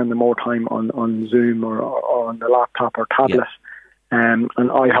maybe we're spending more time on Zoom or on the laptop or tablet. And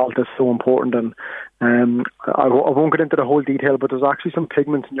eye health is so important. And I won't get into the whole detail, but there's actually some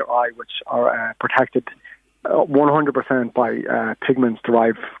pigments in your eye which are protected 100% by pigments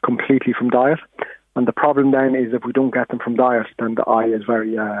derived completely from diet. And the problem then is if we don't get them from diet, then the eye is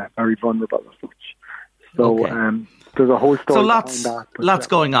very, very vulnerable as such. So there's a whole story behind that. Lots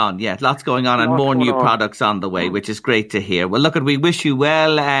going on, lots going on, and more new products on the way, which is great to hear. Well, look, we wish you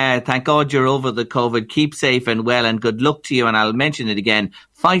well. Thank God you're over the COVID. Keep safe and well, and good luck to you. And I'll mention it again,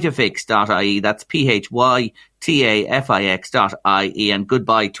 Phytofix.ie. That's PHYTAFIX.ie, and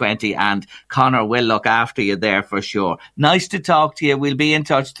Goodbye20. And Conor will look after you there for sure. Nice to talk to you. We'll be in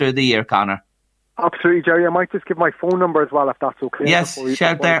touch through the year, Conor. Absolutely, Jerry. I might just give my phone number as well, if that's okay. Yes,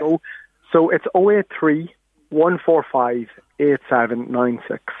 shout there. So it's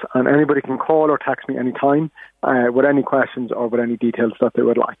 083-145-8796, and anybody can call or text me anytime with any questions or with any details that they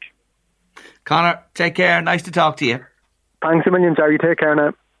would like. Conor, take care. Nice to talk to you. Thanks a million, Jerry. Take care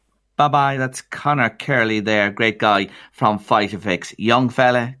now. Bye-bye. That's Conor Kerley there. Great guy from Phytofix. Young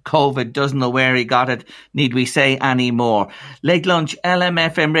fella, COVID, doesn't know where he got it. Need we say any more? Late lunch,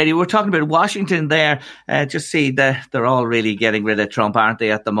 LMFM radio. We're talking about Washington there. Just see that they're all really getting rid of Trump, aren't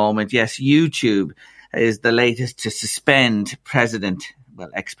they, at the moment? Yes, YouTube is the latest to suspend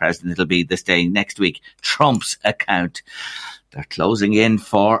ex-president, it'll be this day next week, Trump's account. They're closing in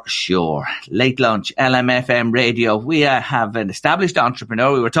for sure. Late lunch, LMFM radio. We have an established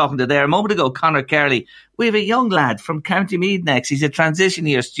entrepreneur. We were talking to there a moment ago, Conor Kerley. We have a young lad from County Meath next. He's a transition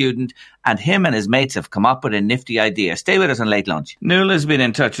year student, and him and his mates have come up with a nifty idea. Stay with us on Late Lunch. Nuala's been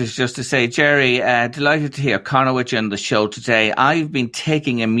in touch with us just to say, Jerry, delighted to hear Conor with you on the show today. I've been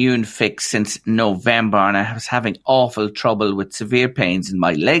taking Immune Fix since November, and I was having awful trouble with severe pains in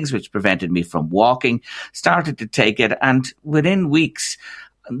my legs, which prevented me from walking. Started to take it, and within weeks,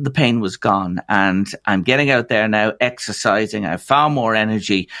 the pain was gone, and I'm getting out there now, exercising. I have far more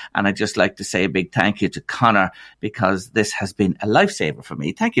energy, and I'd just like to say a big thank you to Conor, because this has been a lifesaver for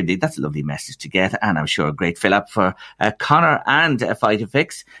me. Thank you indeed. That's a lovely message to get, and I'm sure a great fill-up for Conor and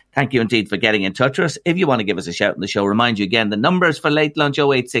Phytofix. Thank you indeed for getting in touch with us. If you want to give us a shout in the show, remind you again, the numbers for Late Lunch,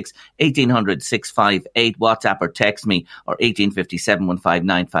 086 1800 658, WhatsApp or text me, or 1850 715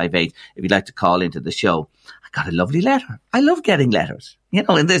 958 if you'd like to call into the show. got a lovely letter. I love getting letters. You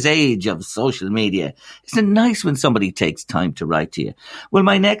know, in this age of social media, isn't it nice when somebody takes time to write to you? Well,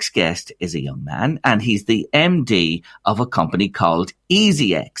 my next guest is a young man, and he's the MD of a company called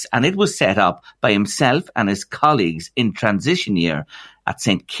EasyX, and it was set up by himself and his colleagues in transition year at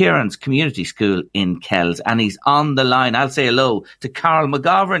St. Kieran's Community School in Kells. And he's on the line. I'll say hello to Carl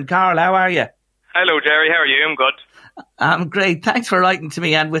McGovern. Carl, how are you? Hello, Jerry. How are you? I'm good. I'm great. Thanks for writing to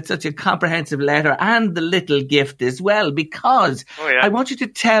me, and with such a comprehensive letter and the little gift as well, because I want you to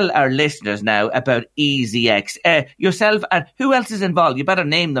tell our listeners now about EasyX. Yourself and who else is involved? You better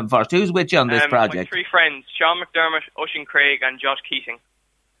name them first. Who's with you on this project? My 3 friends, Sean McDermott, Oisin Craig and Josh Keating.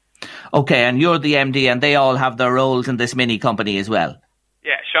 Okay, and you're the MD, and they all have their roles in this mini company as well?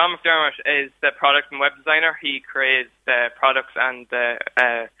 Yeah, Sean McDermott is the product and web designer. He creates the products and the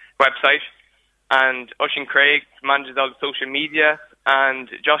website. And Oisin Craig manages all the social media, and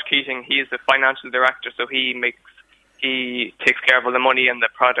Josh Keating, he is the financial director, so he takes care of all the money and the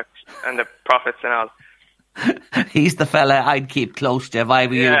products and the profits and all. He's the fella I'd keep close to if I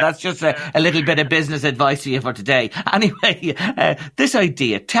were you. That's just a little bit of business advice for you for today. Anyway, this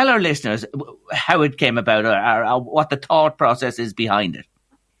idea, tell our listeners how it came about or what the thought process is behind it.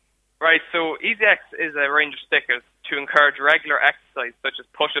 Right, so EasyX is a range of stickers to encourage regular exercise, such as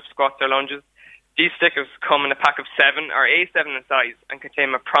push-ups, squats or lunges. These stickers come in a pack of 7 or A7 in size and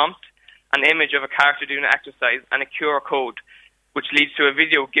contain a prompt, an image of a character doing an exercise and a QR code, which leads to a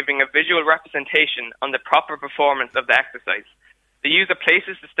video giving a visual representation on the proper performance of the exercise. The user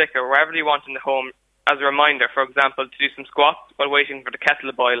places the sticker wherever they want in the home as a reminder, for example, to do some squats while waiting for the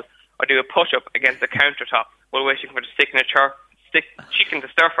kettle to boil, or do a push-up against the countertop while waiting for the chicken to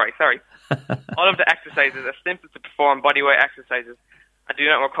stir-fry. All of the exercises are simple to perform bodyweight exercises and do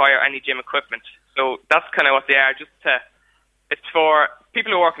not require any gym equipment. So that's kind of what they are. It's for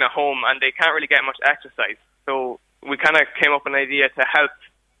people who are working at home and they can't really get much exercise. So we kind of came up with an idea to help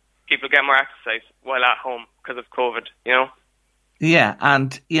people get more exercise while at home because of COVID, you know? Yeah,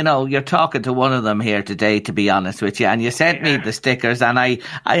 and, you know, you're talking to one of them here today, to be honest with you, and you sent me the stickers, and I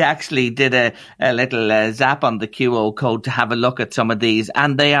actually did a little zap on the QO code to have a look at some of these,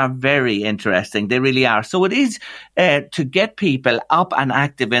 and they are very interesting. They really are. So it is to get people up and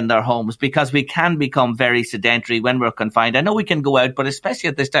active in their homes, because we can become very sedentary when we're confined. I know we can go out, but especially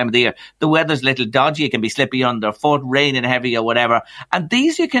at this time of the year, the weather's a little dodgy. It can be slippy underfoot, raining heavy or whatever. And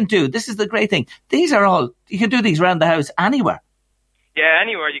these you can do. This is the great thing. These are all, you can do these around the house anywhere. Yeah,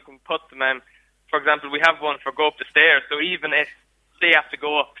 anywhere you can put them. For example, we have one for go up the stairs. So even if they have to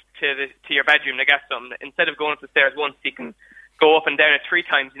go up to your bedroom to get some, instead of going up the stairs once, you can go up and down it 3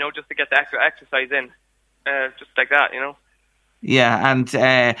 times, you know, just to get the extra exercise in, just like that, you know. Yeah, and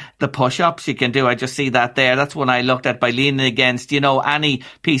the push-ups you can do, I just see that there. That's one I looked at by leaning against, you know, any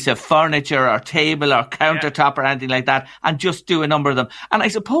piece of furniture or table or countertop or anything like that, and just do a number of them. And I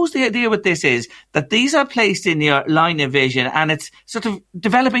suppose the idea with this is that these are placed in your line of vision, and it's sort of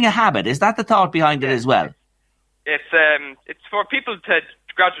developing a habit. Is that the thought behind it as well? It's for people to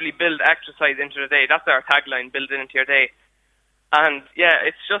gradually build exercise into their day. That's our tagline, build it into your day. And yeah,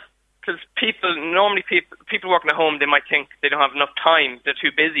 it's just because people working at home, they might think they don't have enough time, they're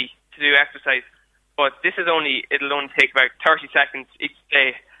too busy to do exercise. But it'll only take about 30 seconds each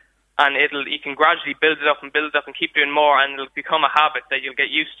day, and you can gradually build it up and keep doing more, and it'll become a habit that you'll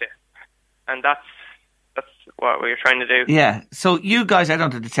get used to. And that's what we're trying to do. Yeah, so you guys, I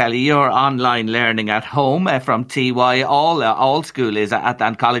don't have to tell you, you're online learning at home from TY. All school is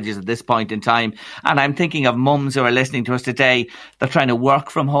and colleges at this point in time. And I'm thinking of mums who are listening to us today. They're trying to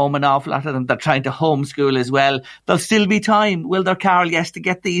work from home, an awful lot of them. They're trying to homeschool as well. There'll still be time, will there, Carol? Yes, to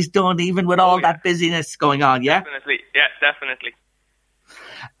get these done, even with all that busyness going on, yeah? Definitely, yeah, definitely.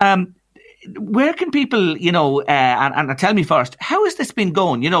 Where can people, you know, and tell me first, how has this been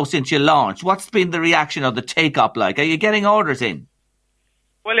going, you know, since you launched? What's been the reaction or the take-up like? Are you getting orders in?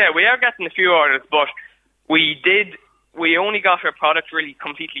 Well, yeah, we are getting a few orders, but we only got our product really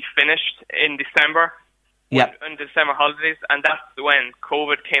completely finished in December. Yeah. In December holidays, and that's when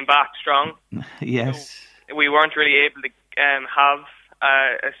COVID came back strong. Yes. So we weren't really able to have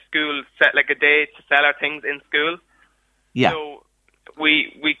a school set like a day to sell our things in school. Yeah. So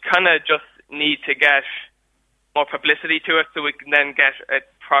we kind of just need to get more publicity to it so we can then get it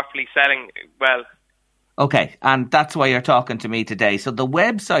properly selling well. Okay, and that's why you're talking to me today. So the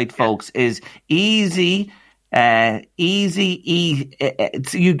website, folks, is Easy. You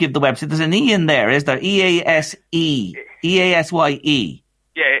give the website. There's an E in there, is there? EASE. EASYE.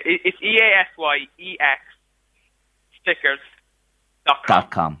 Yeah, it's EASYEX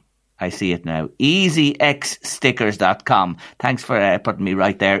stickers.com. I see it now. EasyXstickers.com. Thanks for putting me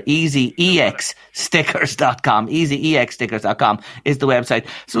right there. EasyEXstickers.com. EasyEXstickers.com is the website.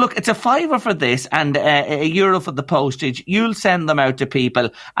 So look, it's $5 for this and €1 for the postage. You'll send them out to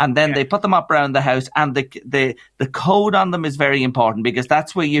people and then they put them up around the house, and the code on them is very important because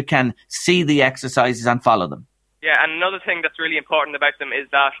that's where you can see the exercises and follow them. Yeah, and another thing that's really important about them is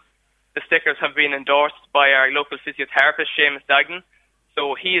that the stickers have been endorsed by our local physiotherapist, Seamus Dagden.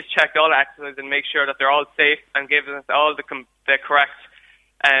 So he has checked all exercises and makes sure that they're all safe and gives us all the correct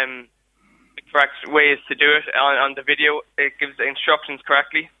ways to do it on the video. It gives the instructions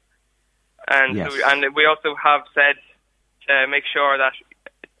correctly. And we also have said to make sure that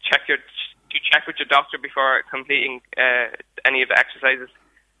check with your doctor before completing any of the exercises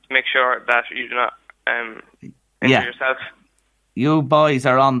to make sure that you do not injure yourself. You boys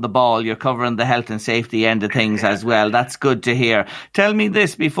are on the ball. You're covering the health and safety end of things as well. That's good to hear. Tell me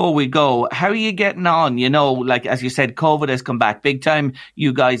this before we go. How are you getting on? You know, like as you said, COVID has come back big time.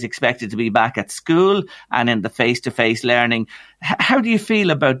 You guys expected to be back at school and in the face-to-face learning. How do you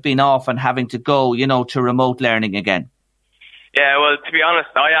feel about being off and having to go, to remote learning again? Yeah, well, to be honest,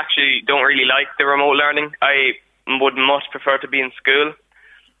 I actually don't really like the remote learning. I would much prefer to be in school.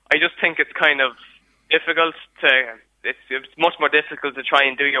 I just think it's kind of difficult it's much more difficult to try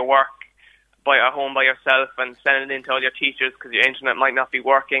and do your work at home by yourself and send it in to all your teachers because your internet might not be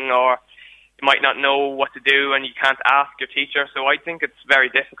working or you might not know what to do and you can't ask your teacher. So I think it's very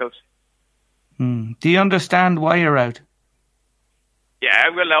difficult. Do you understand why you're out? Yeah,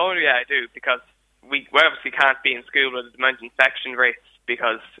 I do, because we obviously can't be in school with the amount of infection rates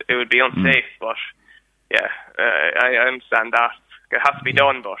because it would be unsafe. But yeah, I understand that. It has to be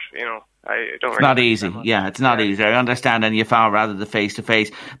done, but, it's not easy. Yeah, it's not easy. I understand, and you far rather the face-to-face.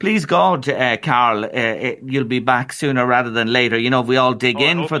 Please God, Carl, you'll be back sooner rather than later. If we all dig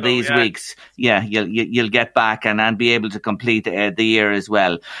in for these weeks, you'll get back and be able to complete the year as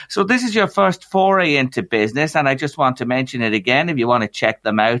well. So this is your first foray into business, and I just want to mention it again. If you want to check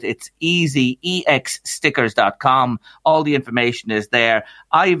them out, it's EasyEXstickers.com. All the information is there.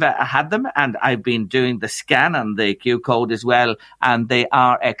 I've had them, and I've been doing the scan and the Q code as well, and they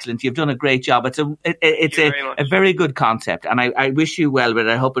are excellent. You've done a great job. It's a very good concept, and I wish you well, but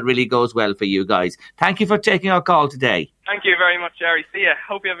I hope it really goes well for you guys. Thank you for taking our call today. Thank you very much, Jerry. See ya.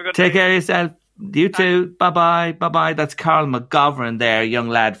 Hope you have a good day. Take care of yourself. You too. Bye-bye. Bye-bye. That's Carl McGovern there, young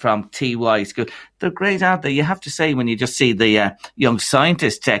lad from TY School. They're great, aren't they? You have to say, when you just see the Young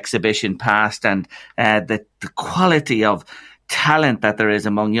Scientists exhibition past and the quality of talent that there is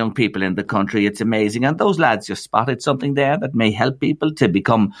among young people in the country, it's amazing. And those lads just spotted something there that may help people to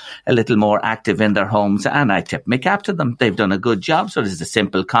become a little more active in their homes, and I tip my cap to them. They've done a good job. So this is a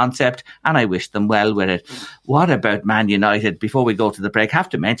simple concept and I wish them well with it. What about Man United? Before we go to the break, I have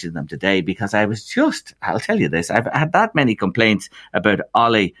to mention them today because I'll tell you this, I've had that many complaints about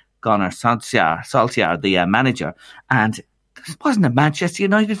Ole Gunnar Solskjaer, the manager, and there wasn't a Manchester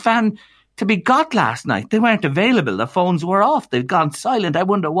United fan to be got last night. They weren't available. The phones were off. They've gone silent. I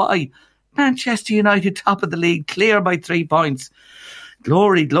wonder why. Manchester United, top of the league, clear by 3 points.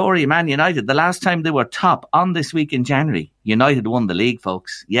 Glory, glory, Man United. The last time they were top on this week in January, United won the league,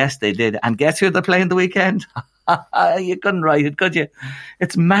 folks. Yes, they did. And guess who they're playing the weekend? You couldn't write it, could you?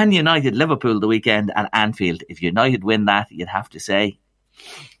 It's Man United, Liverpool the weekend and Anfield. If United win that, you'd have to say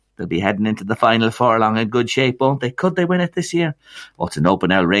they'll be heading into the Final Four along in good shape, won't they? Could they win it this year? Oh, it's an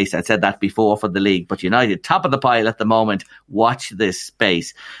open-L race. I said that before for the league. But United, top of the pile at the moment. Watch this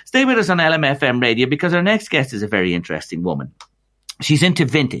space. Stay with us on LMFM Radio because our next guest is a very interesting woman. She's into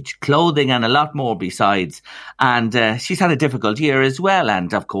vintage clothing and a lot more besides. And she's had a difficult year as well.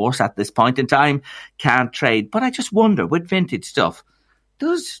 And, of course, at this point in time, can't trade. But I just wonder, with vintage stuff,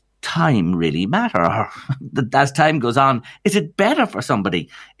 does time really matter? Or as time goes on, is it better for somebody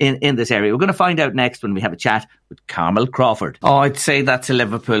in this area? We're going to find out next when we have a chat with Carmel Crawford. Oh, I'd say that's a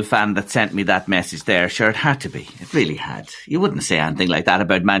Liverpool fan that sent me that message there. Sure, it had to be. It really had. You wouldn't say anything like that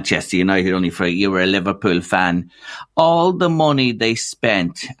about Manchester United only for you were a Liverpool fan. All the money they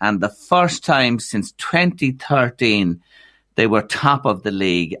spent, and the first time since 2013 they were top of the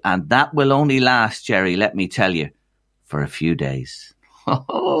league, and that will only last, Jerry, let me tell you, for a few days.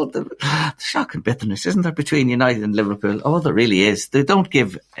 Oh, the shock and bitterness, isn't there, between United and Liverpool? Oh, there really is. They don't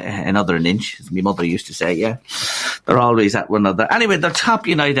give another an inch, as my mother used to say, yeah. They're always at one another. Anyway, they're top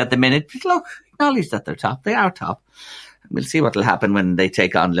United at the minute. But look, acknowledge that they're top. They are top. We'll see what will happen when they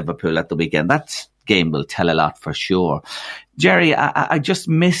take on Liverpool at the weekend. That game will tell a lot for sure. Jerry, I just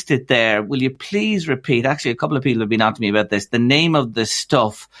missed it there. Will you please repeat? Actually, a couple of people have been on to me about this. The name of the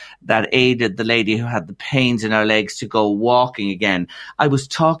stuff that aided the lady who had the pains in her legs to go walking again. I was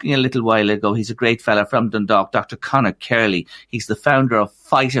talking a little while ago. He's a great fella from Dundalk, Dr. Conor Kerley. He's the founder of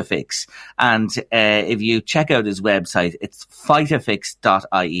Phytofix. And if you check out his website, it's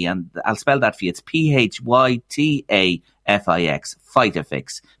phytofix.ie. And I'll spell that for you. It's PHYTAFIX.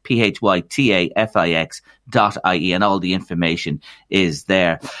 Phytofix, PHYTAFIX.ie, and all the information is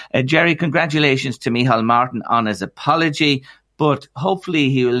there. Jerry, congratulations to Micheál Martin on his apology, but hopefully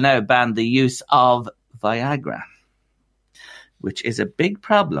he will now ban the use of Viagra, which is a big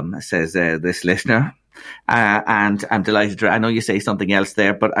problem, says this listener. And I'm delighted. I know you say something else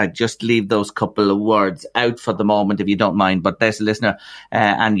there, but I just leave those couple of words out for the moment, if you don't mind. But there's a listener,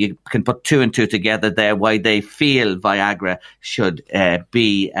 and you can put two and two together there, why they feel Viagra should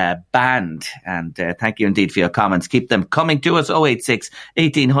be banned. And thank you indeed for your comments. Keep them coming to us, 086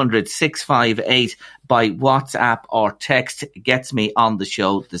 1800 658 by WhatsApp or text. Gets me on the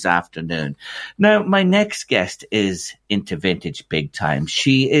show this afternoon. Now, my next guest is into vintage big time.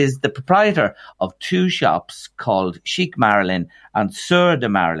 She is the proprietor of two shops called Chic Marilyn and Sœur de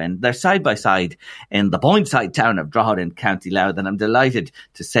Marilyn. They're side by side in the Boyneside town of Drogheda in County Louth, and I'm delighted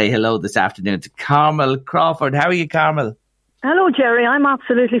to say hello this afternoon to Carmel Crawford. How are you, Carmel? Hello, Jerry. I'm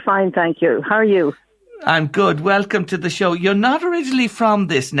absolutely fine, thank you. How are you? I'm good. Welcome to the show. You're not originally from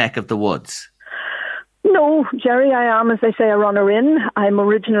this neck of the woods. No, Jerry, I am, as they say, a runner-in. I'm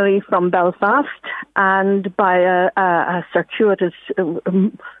originally from Belfast, and by a circuitous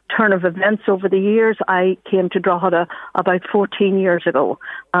turn of events over the years, I came to Drogheda about 14 years ago,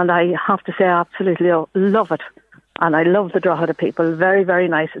 and I have to say I absolutely love it. And I love the Drogheda people. Very, very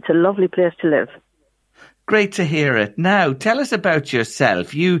nice. It's a lovely place to live. Great to hear it. Now, tell us about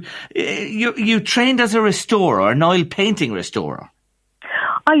yourself. You trained as a restorer, an oil painting restorer.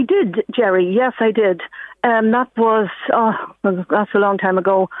 I did, Jerry. Yes, I did. That's a long time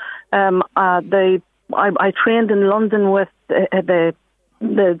ago. I trained in London with the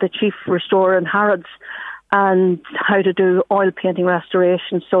chief restorer in Harrods and how to do oil painting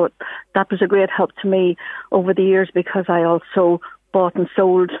restoration. So that was a great help to me over the years because I also bought and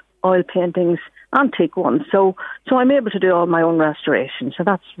sold oil paintings, antique ones. So I'm able to do all my own restoration. So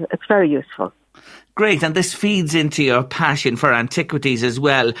it's very useful. Great, and this feeds into your passion for antiquities as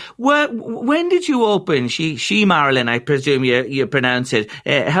well. When did you open Chic Marilyn, I presume you pronounce it?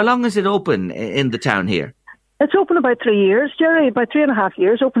 How long has it open in the town here? It's open about 3 years, Jerry, about 3.5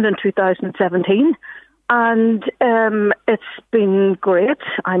 years, opened in 2017. And it's been great,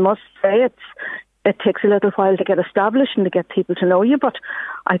 I must say. It takes a little while to get established and to get people to know you, but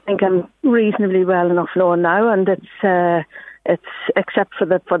I think I'm reasonably well enough known now, and it's except for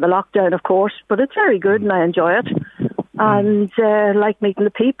the lockdown, of course, but it's very good and I enjoy it. And like meeting the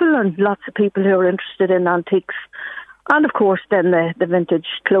people and lots of people who are interested in antiques. And of course then the vintage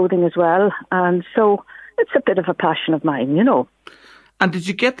clothing as well. And so it's a bit of a passion of mine, you know. And did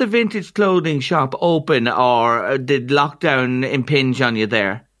you get the vintage clothing shop open, or did lockdown impinge on you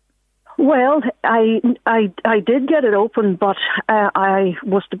there? Well, I did get it open, but I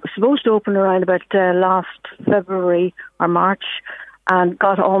was supposed to open around about last February or March and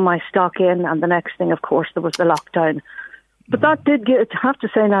got all my stock in, and the next thing, of course, there was the lockdown. But that did it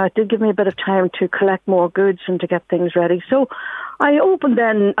did give me a bit of time to collect more goods and to get things ready. So I opened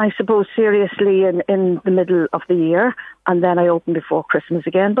then, I suppose, seriously in the middle of the year, and then I opened before Christmas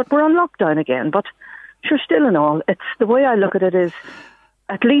again. But we're on lockdown again. But sure, still and all, it's the way I look at it is,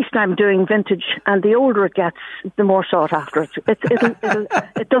 at least I'm doing vintage, and the older it gets, the more sought after it.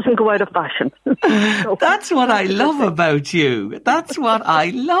 It doesn't go out of fashion. So, that's what I love about you. That's what I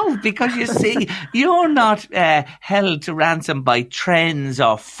love, because you see, you're not held to ransom by trends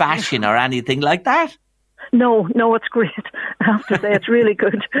or fashion or anything like that. No, it's great. I have to say, it's really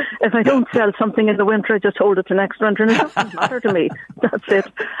good. If I don't sell something in the winter, I just hold it to next winter, and it doesn't matter to me. That's it.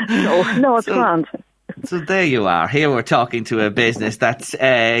 No, it's grand. So there you are. Here we're talking to a business that's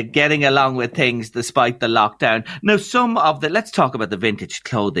getting along with things despite the lockdown. Now, let's talk about the vintage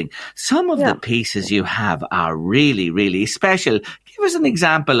clothing. Some of the pieces you have are really, really special. Give us an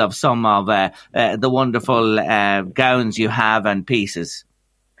example of some of the wonderful gowns you have and pieces.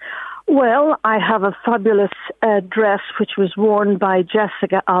 Well, I have a fabulous dress which was worn by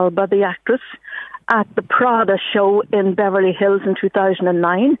Jessica Alba, the actress, at the Prada show in Beverly Hills in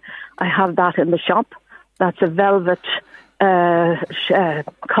 2009. I have that in the shop. That's a velvet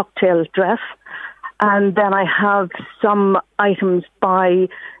cocktail dress. And then I have some items by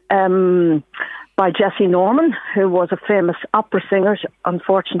by Jessie Norman, who was a famous opera singer.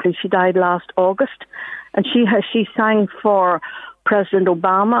 Unfortunately, she died last August. And she sang for President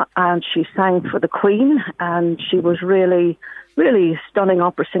Obama, and she sang for the Queen, and she was really, really stunning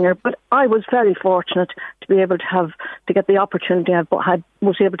opera singer. But I was very fortunate to be able to get the opportunity. I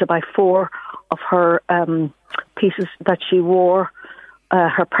was able to buy 4 of her pieces that she wore,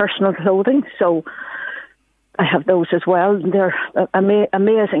 her personal clothing. So I have those as well. They're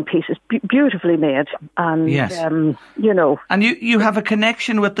amazing pieces, beautifully made. And, yes. And you have a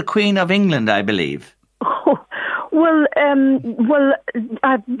connection with the Queen of England, I believe. Oh, well,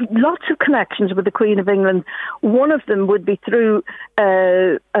 I have lots of connections with the Queen of England. One of them would be through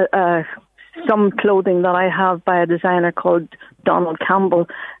some clothing that I have by a designer called Donald Campbell,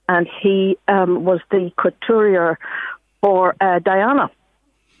 and he was the couturier for Diana.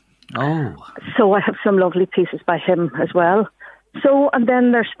 Oh. So I have some lovely pieces by him as well. So, and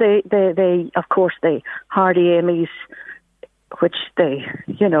then there's of course, the Hardy Amy's, which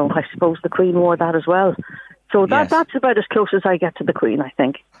I suppose the Queen wore that as well. So that's about as close as I get to the Queen, I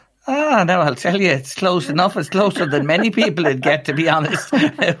think. Ah, no, I'll tell you, it's close enough. It's closer than many people would get, to be honest,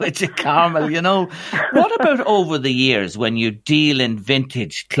 with you, Carmel, What about over the years when you deal in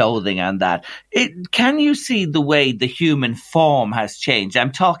vintage clothing and that? Can you see the way the human form has changed?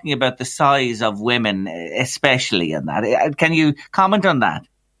 I'm talking about the size of women, especially in that. Can you comment on that?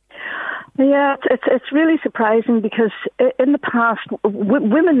 Yeah, it's really surprising because in the past,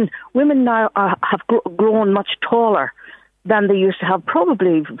 women now have grown much taller than they used to have,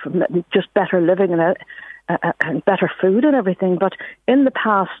 probably just better living and better food and everything. But in the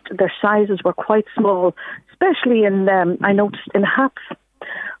past, their sizes were quite small, especially I noticed in hats.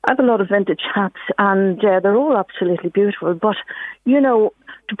 I have a lot of vintage hats, and they're all absolutely beautiful. But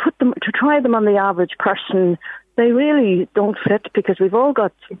to try them on the average person, they really don't fit because we've all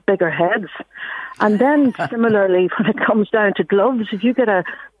got bigger heads. And then similarly, when it comes down to gloves, if you get a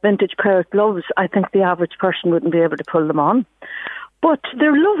vintage pair of gloves, I think the average person wouldn't be able to pull them on. But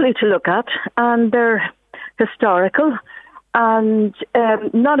they're lovely to look at, and they're historical. And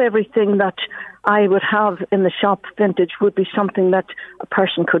not everything that I would have in the shop vintage would be something that a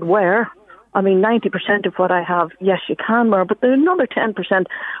person could wear. I mean, 90% of what I have, yes, you can wear, but there's another 10%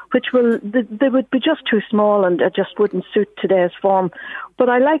 which they would be just too small and just wouldn't suit today's form. But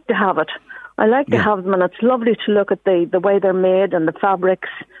I like to have it. I like to have them, and it's lovely to look at the way they're made and the fabrics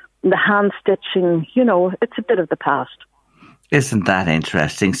and the hand stitching. It's a bit of the past. Isn't that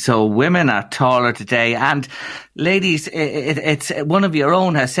interesting? So women are taller today, and ladies, it's one of your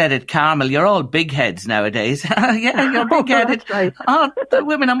own has said it, Carmel. You're all big heads nowadays. Yeah, you're big headed. Right. Oh, the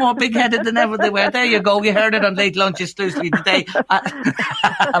women are more big headed than ever they were. There you go. You heard it on Late Lunch exclusively today.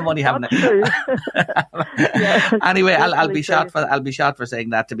 I'm only having it. Yeah, anyway, I'll be shot for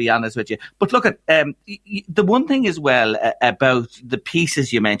saying that, to be honest with you. But look at the one thing as well about the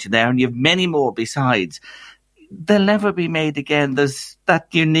pieces you mentioned there, and you've many more besides. They'll never be made again. There's that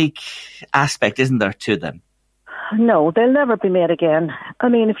unique aspect, isn't there, to them? No, they'll never be made again. I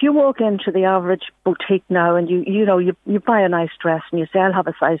mean, if you walk into the average boutique now and you buy a nice dress and you say, I'll have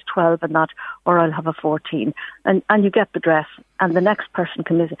a size 12 in that, or I'll have a 14, and you get the dress, and the next person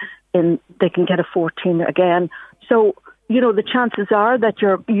comes in, they can get a 14 again. So, the chances are that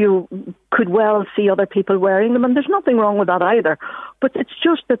you could well see other people wearing them, and there's nothing wrong with that either. But it's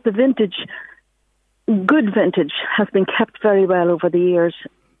just that the good vintage has been kept very well over the years.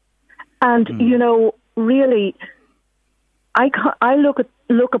 And, really, I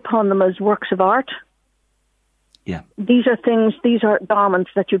look upon them as works of art. Yeah. These are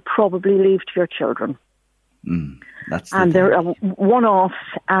garments that you'd probably leave to your children. They're one-offs,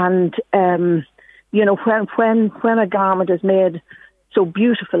 and, when a garment is made so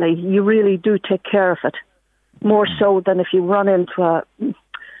beautifully, you really do take care of it, more so than if you run into a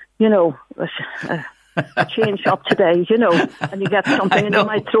chain shop today, and you get something and you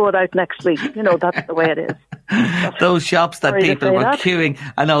might throw it out next week. That's the way it is. Those shops that people were queuing,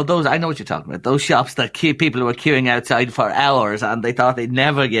 I know what you're talking about. Those shops that people were queuing outside for hours and they thought they'd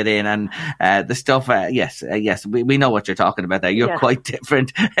never get in, and the stuff, yes, we know what you're talking about there. You're quite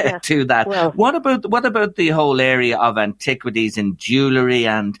different to that. Well, what about the whole area of antiquities and jewellery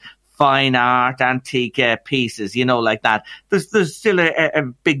and fine art, antique pieces, like that? There's still a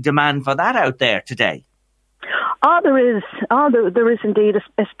big demand for that out there today. There is indeed,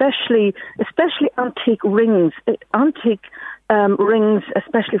 especially antique rings. Antique rings,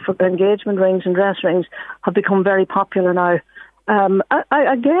 especially for engagement rings and dress rings, have become very popular now.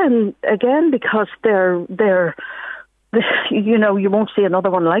 Again, because they're you won't see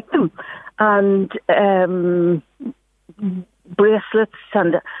another one like them, and bracelets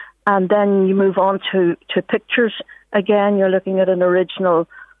and And then you move on to pictures. Again, you're looking at an original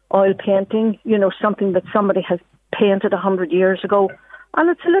oil painting, something that somebody has painted 100 years ago. And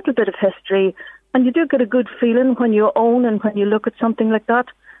it's a little bit of history. And you do get a good feeling when you own and when you look at something like that.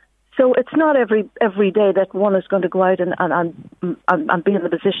 So it's not every day that one is going to go out and be in the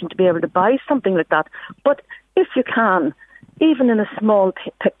position to be able to buy something like that. But if you can, even in a small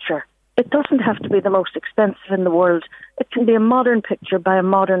picture, it doesn't have to be the most expensive in the world. It can be a modern picture by a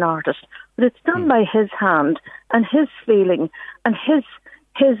modern artist, but it's done by his hand and his feeling and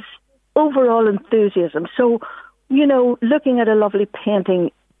his overall enthusiasm. So, looking at a lovely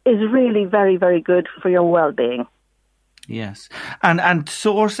painting is really very, very good for your well-being. Yes. And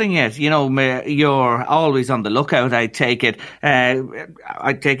sourcing it, you're always on the lookout, I take it.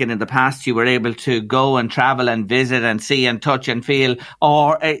 I take it in the past you were able to go and travel and visit and see and touch and feel.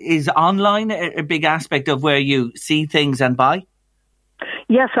 Or is online a big aspect of where you see things and buy?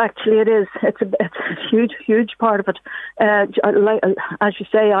 Yes, actually it is. It's a huge, huge part of it. As you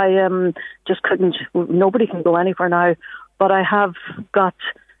say, I just couldn't, nobody can go anywhere now, but I have got,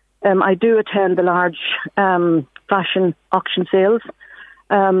 I do attend the large fashion auction sales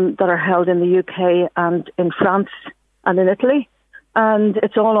that are held in the UK and in France and in Italy. And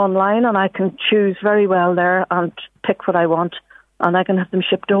it's all online and I can choose very well there and pick what I want and I can have them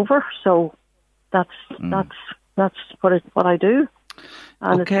shipped over. So that's what I do.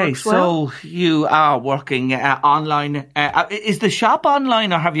 And okay, so you are working online. Is the shop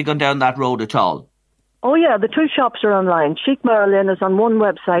online or have you gone down that road at all? Oh yeah, the two shops are online. Chic Marilyn is on one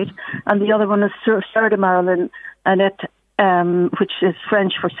website and the other one is Sœur de Marilyn, and which is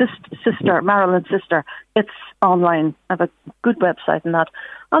French for sister, Marilyn's sister. It's online. I have a good website in that.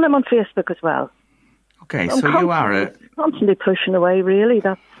 And I'm on Facebook as well. Okay, so you are constantly pushing away, really.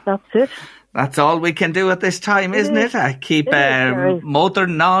 That's it. That's all we can do at this time, isn't it? I keep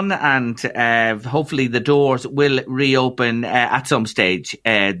motoring on and hopefully the doors will reopen at some stage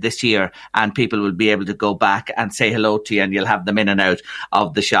this year and people will be able to go back and say hello to you and you'll have them in and out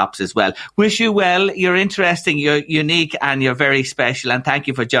of the shops as well. Wish you well. You're interesting, you're unique and you're very special and thank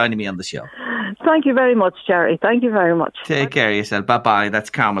you for joining me on the show. Thank you very much, Jerry. Thank you very much. Take care of yourself. Bye-bye. That's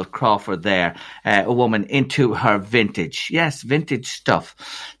Carmel Crawford there, a woman into her vintage. Yes, vintage stuff.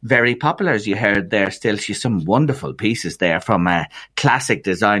 Very popular, as you heard there still. She's some wonderful pieces there from classic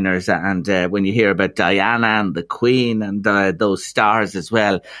designers. And when you hear about Diana and the Queen and those stars as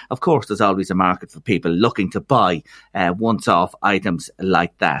well, of course, there's always a market for people looking to buy once-off items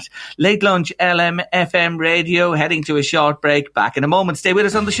like that. Late Lunch, LMFM Radio, heading to a short break. Back in a moment. Stay with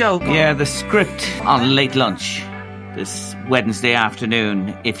us on the show. Yeah, the script on Late Lunch this Wednesday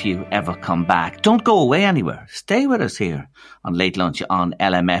afternoon, if you ever come back. Don't go away anywhere. Stay with us here on Late Lunch on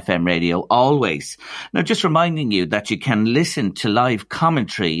LMFM Radio, always. Now, just reminding you that you can listen to live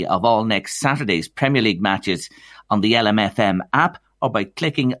commentary of all next Saturday's Premier League matches on the LMFM app or by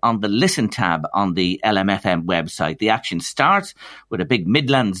clicking on the Listen tab on the LMFM website. The action starts with a big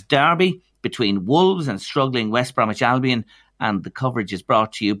Midlands derby between Wolves and struggling West Bromwich Albion, and the coverage is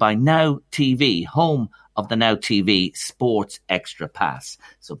brought to you by Now TV, home of the Now TV Sports Extra Pass.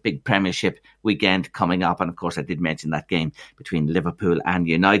 So big Premiership weekend coming up. And of course, I did mention that game between Liverpool and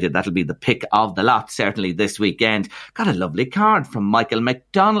United. That'll be the pick of the lot, certainly this weekend. Got a lovely card from Michael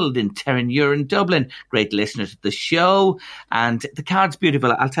McDonald in Terranure in Dublin. Great listener to the show. And the card's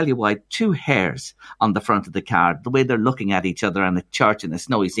beautiful. I'll tell you why. 2 hares on the front of the card. The way they're looking at each other and a church and a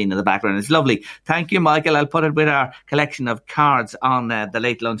snowy scene in the background is lovely. Thank you, Michael. I'll put it with our collection of cards on the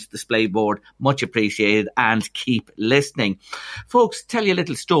Late Lunch display board. Much appreciated. And keep listening. Folks, tell you a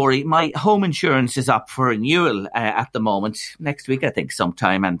little story. My home insurance is up for renewal at the moment. Next week, I think,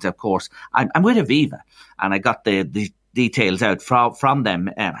 sometime. And of course, I'm with Aviva. And I got the details out from them.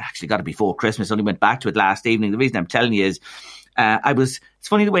 I actually got it before Christmas. Only went back to it last evening. The reason I'm telling you is it's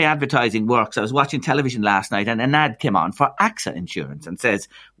funny the way advertising works. I was watching television last night and an ad came on for AXA Insurance and says,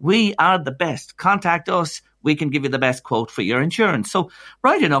 "We are the best. Contact us. We can give you the best quote for your insurance." So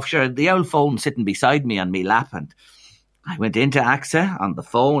right enough, sure, the old phone sitting beside me on me lap, and I went into AXA on the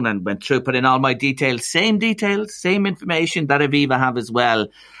phone and went through, put in all my details, same information that Aviva have as well.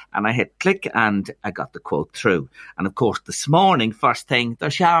 And I hit click and I got the quote through. And of course, this morning, first thing,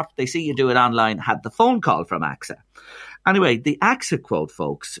 they're sharp. They see you do it online, had the phone call from AXA. Anyway, the AXA quote,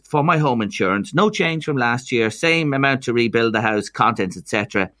 folks, for my home insurance, no change from last year, same amount to rebuild the house, contents,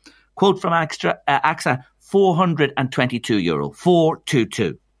 etc. Quote from AXA, €422,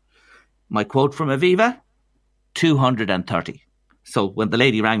 422. My quote from Aviva, 230. So when the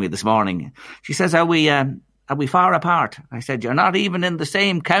lady rang me this morning, she says, are we far apart? I said, you're not even in the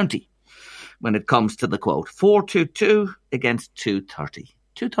same county when it comes to the quote. 422 against 230.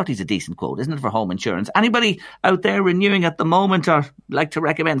 230 is a decent quote, isn't it, for home insurance? Anybody out there renewing at the moment or like to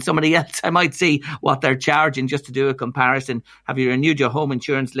recommend somebody else I might see what they're charging just to do a comparison? Have you renewed your home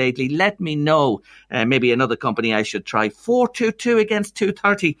insurance lately? Let me know. Maybe another company I should try. 422 against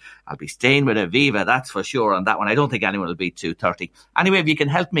 230. I'll be staying with Aviva, that's for sure on that one. I don't think anyone will beat 230. Anyway, if you can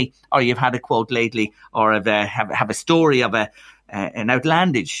help me, or you've had a quote lately, or have a story of an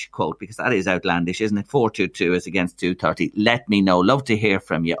outlandish quote, because that is outlandish, isn't it? 422 is against 230. Let me know. Love to hear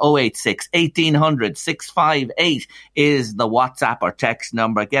from you. 086 1800 658 is the WhatsApp or text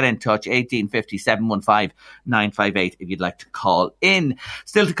number. Get in touch. 1850 715 958 if you'd like to call in.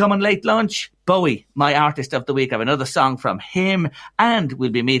 Still to come on Late Lunch, Bowie, my artist of the week. I have another song from him, and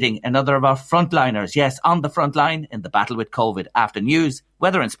we'll be meeting another of our frontliners. Yes, on the front line in the battle with COVID. After news,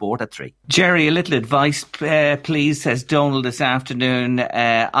 weather and sport at 3. Jerry, a little advice, please, says Donald this afternoon.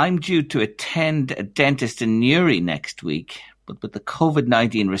 I'm due to attend a dentist in Newry next week, but with the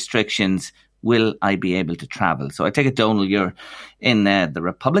COVID-19 restrictions, will I be able to travel? So I take it, Donald, you're in the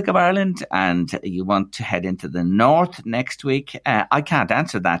Republic of Ireland and you want to head into the north next week. I can't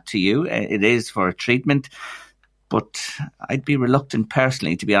answer that to you. It is for a treatment, but I'd be reluctant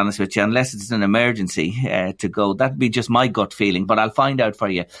personally, to be honest with you, unless it's an emergency to go. That'd be just my gut feeling, but I'll find out for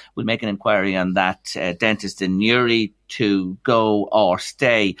you. We'll make an inquiry on that dentist in Newry to go or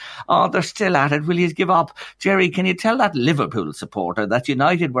stay. Oh, they're still at it. Will you give up? Jerry, can you tell that Liverpool supporter that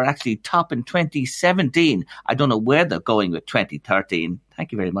United were actually top in 2017? I don't know where they're going with 2013.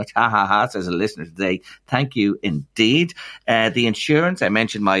 Thank you very much. Ha ha ha, says a listener today. Thank you indeed. The insurance, I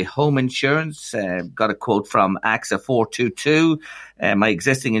mentioned my home insurance. Got a quote from AXA 422. My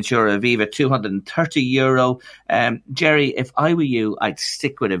existing insurer, Aviva, €230. Jerry, if I were you, I'd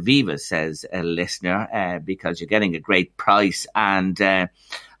stick with Aviva, says a listener, because you're getting a great price, and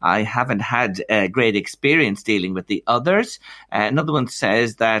I haven't had a great experience dealing with the others. Another one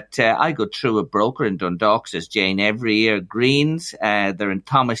says that I go through a broker in Dundalk, says Jane, every year. Greens, they're in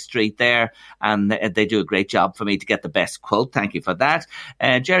Thomas Street there, and they do a great job for me to get the best quote. Thank you for that.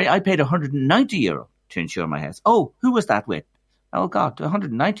 Jerry, I paid €190 to insure my house. Oh, who was that with? Oh, God,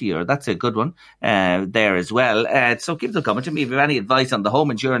 €190. That's a good one there as well. So give the comment to me if you have any advice on the home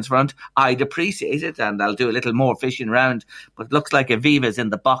insurance front. I'd appreciate it, and I'll do a little more fishing round. But it looks like Aviva's in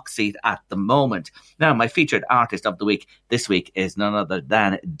the box seat at the moment. Now, my featured artist of the week this week is none other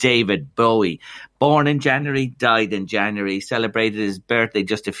than David Bowie. Born in January, died in January, celebrated his birthday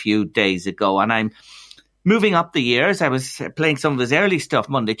just a few days ago. And I'm moving up the years. I was playing some of his early stuff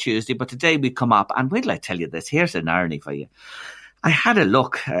Monday, Tuesday, but today we come up. And wait till I tell you this. Here's an irony for you. I had a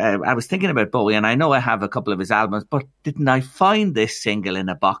look. I was thinking about Bowie, and I know I have a couple of his albums, but didn't I find this single in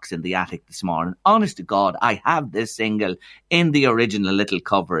a box in the attic this morning? Honest to God, I have this single in the original little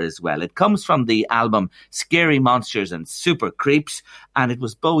cover as well. It comes from the album Scary Monsters and Super Creeps, and it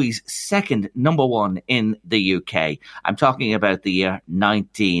was Bowie's second number one in the UK. I'm talking about the year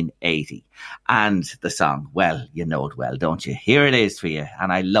 1980. And the song, well, you know it well, don't you? Here it is for you,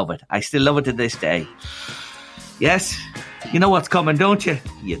 and I love it. I still love it to this day. Yes, you know what's coming, don't you?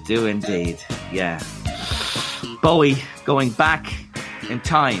 You do indeed, yeah. Bowie going back in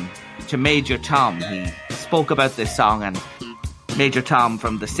time to Major Tom. He spoke about this song, and Major Tom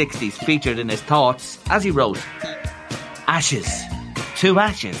from the 60s featured in his thoughts as he wrote Ashes to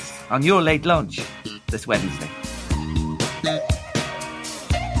Ashes on your Late Lunch this Wednesday.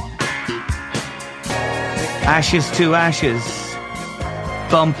 Ashes to ashes,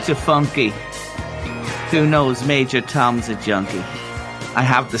 bump to funky. Who knows, Major Tom's a junkie. I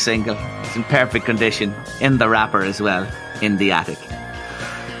have the single. It's in perfect condition. In the wrapper as well. In the attic.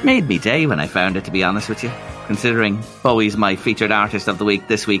 Made me day when I found it, to be honest with you. Considering Bowie's my featured artist of the week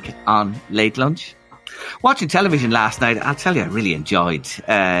this week on Late Lunch. Watching television last night, I'll tell you, I really enjoyed.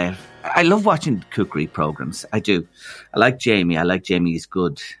 I love watching cookery programmes. I do. I like Jamie. I like Jamie's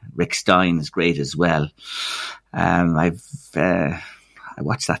good. Rick Stein is great as well. I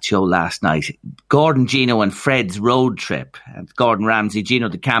watched that show last night. Gordon, Gino and Fred's Road Trip. Gordon Ramsay, Gino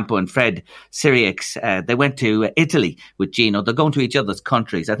D'Acampo and Fred Sirieix. They went to Italy with Gino. They're going to each other's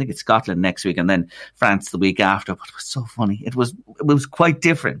countries. I think it's Scotland next week and then France the week after. But it was so funny. It was quite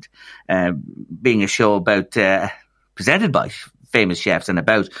different, being a show about presented by famous chefs and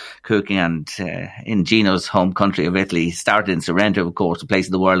about cooking, and in Gino's home country of Italy. He started in Sorrento, of course, a place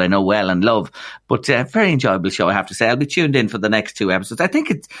in the world I know well and love, but a very enjoyable show, I have to say. I'll be tuned in for the next 2 episodes. I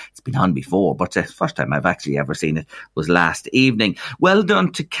think it's been on before, but the first time I've actually ever seen it was last evening. Well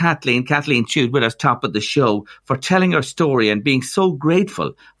done to Kathleen tuned with us top of the show, for telling her story and being so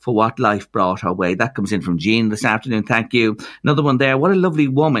grateful for what life brought her way. That comes in from Jean this afternoon. Thank you. Another one there. What a lovely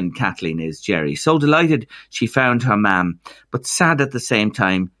woman Kathleen is, Jerry. So delighted she found her man, but sad at the same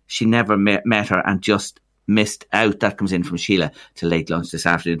time she never met her and just missed out. That comes in from Sheila to Late Lunch this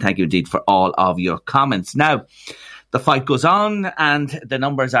afternoon. Thank you indeed for all of your comments. Now, the fight goes on and the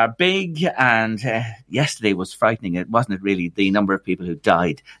numbers are big, and yesterday was frightening. It wasn't really the number of people who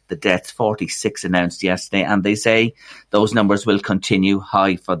died. The deaths, 46 announced yesterday, and they say those numbers will continue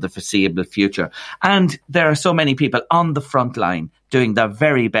high for the foreseeable future. And there are so many people on the front line doing their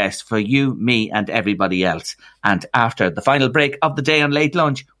very best for you, me and everybody else. And after the final break of the day on Late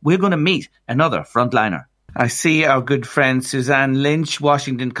Lunch, we're going to meet another frontliner. I see our good friend Suzanne Lynch,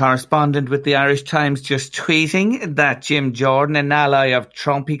 Washington correspondent with the Irish Times, just tweeting that Jim Jordan, an ally of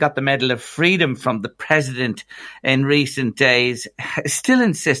Trump, he got the Medal of Freedom from the president in recent days, still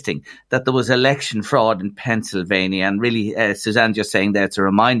insisting that there was election fraud in Pennsylvania. And really, Suzanne just saying that it's a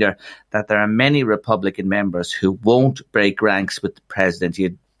reminder that there are many Republican members who won't break ranks with the president.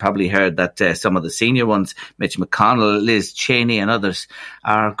 You'd probably heard that some of the senior ones, Mitch McConnell, Liz Cheney and others,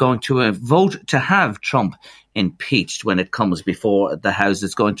 are going to vote to have Trump impeached when it comes before the House.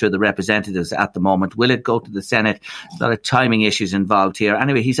 It's going through the representatives at the moment. Will it go to the Senate? A lot of timing issues involved here.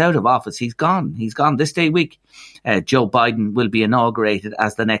 Anyway, he's out of office. He's gone. He's gone this day week. Joe Biden will be inaugurated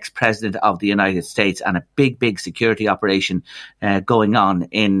as the next president of the United States, and a big security operation going on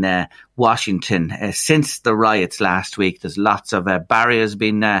in Washington since the riots last week. There's lots of barriers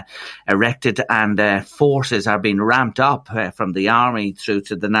being erected, and forces are being ramped up from the army through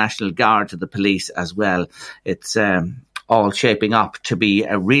to the National Guard to the police as well. It's all shaping up to be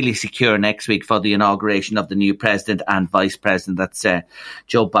really secure next week for the inauguration of the new president and vice president. That's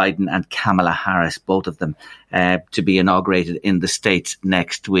Joe Biden and Kamala Harris, both of them to be inaugurated in the States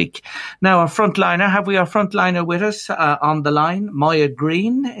next week. Now, our frontliner, have we our frontliner with us on the line? Moya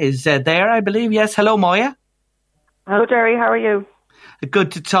Green is there, I believe. Yes, hello, Moya. Hello, Jerry. How are you?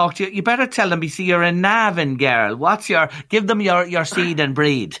 Good to talk to you. You better tell them, you see, you're a Navan girl. Give them your seed and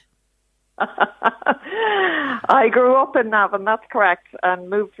breed. I grew up in Navan, that's correct, and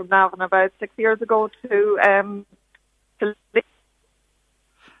moved from Navan about 6 years ago to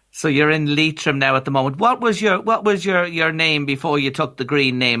So you're in Leitrim now at the moment. What was your name before you took the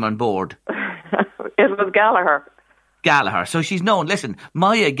green name on board? It was Gallagher. Gallagher. So she's known. Listen,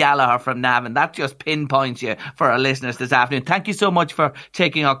 Moya Gallagher from Navan. That just pinpoints you for our listeners this afternoon. Thank you so much for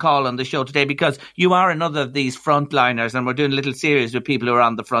taking our call on the show today, because you are another of these frontliners, and we're doing a little series with people who are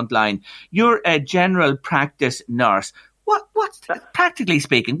on the front line. You're a general practice nurse. What's practically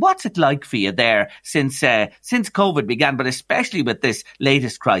speaking, what's it like for you there since COVID began, but especially with this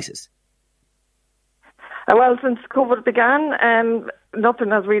latest crisis? Well, since COVID began,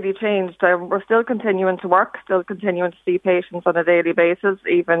 nothing has really changed. We're still continuing to work, still continuing to see patients on a daily basis,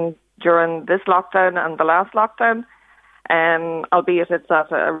 even during this lockdown and the last lockdown, albeit it's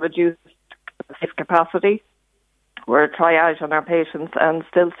at a reduced capacity. We're triaging our patients and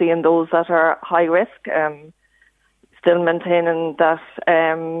still seeing those that are high risk, still maintaining that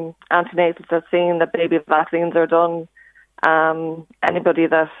antenatal vaccine, that baby vaccines are done. Anybody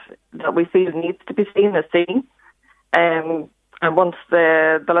that we feel needs to be seen is seen. And once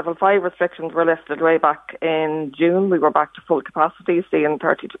the level 5 restrictions were lifted way back in June, we were back to full capacity, seeing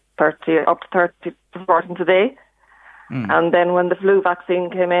 30 up to 30 reporting today. And then when the flu vaccine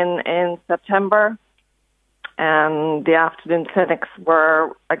came in September, the afternoon clinics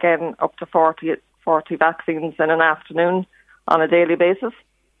were again up to 40 vaccines in an afternoon on a daily basis.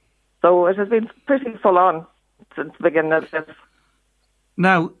 So it has been pretty full on since the beginning of this.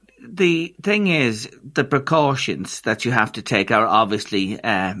 Now, the thing is, the precautions that you have to take are obviously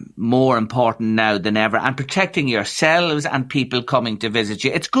more important now than ever, and protecting yourselves and people coming to visit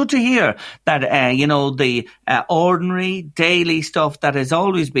you. It's good to hear that, the ordinary daily stuff that has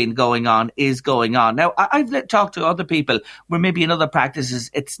always been going on is going on. Now, I've talked to other people where maybe in other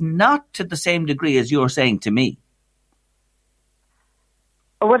practices, it's not to the same degree as you're saying to me.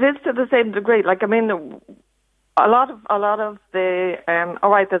 Well, it is to the same degree. A lot of the all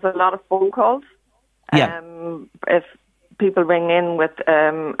right, there's a lot of phone calls. Yeah. If people ring in with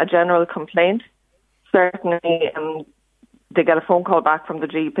a general complaint, certainly they get a phone call back from the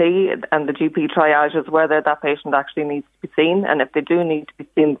GP, and the GP triages whether that patient actually needs to be seen, and if they do need to be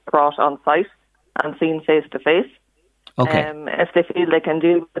seen, brought on site and seen face to face. Okay. If they feel they can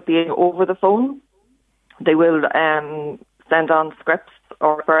deal with it over the phone, they will send on scripts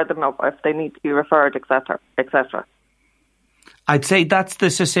or refer them up if they need to be referred, etc., etc. I'd say that's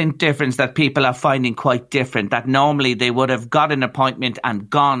the succinct difference that people are finding quite different, that normally they would have got an appointment and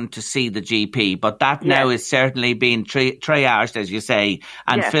gone to see the GP, but that now is certainly being triaged, as you say,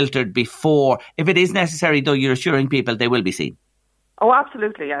 and filtered before. If it is necessary, though, you're assuring people they will be seen. Oh,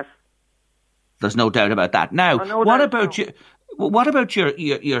 absolutely, yes. There's no doubt about that. Now, what about you? What about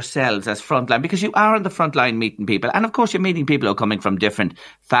yourselves as frontline? Because you are on the front line meeting people. And of course, you're meeting people who are coming from different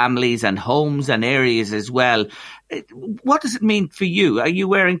families and homes and areas as well. What does it mean for you? Are you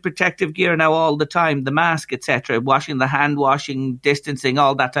wearing protective gear now all the time? The mask, etc., washing the hand washing, distancing,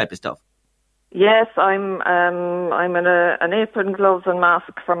 all that type of stuff? Yes, I'm in an apron, gloves and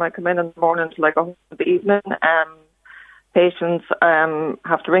mask from I come in the morning till I go home in the evening. Patients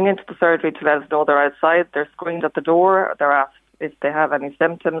have to ring into the surgery to let us know they're outside. They're screened at the door. They're asked if they have any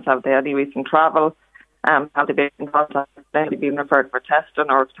symptoms, have they had any recent travel, have they been in contact with anybody being referred for testing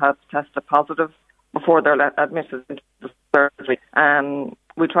or have tested positive before they're admitted into the surgery.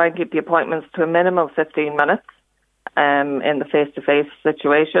 We try and keep the appointments to a minimum of 15 minutes in the face-to-face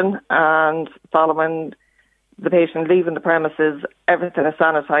situation, and following the patient leaving the premises, everything is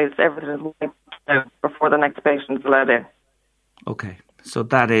sanitised, everything is wiped out before the next patient is allowed in. Okay, so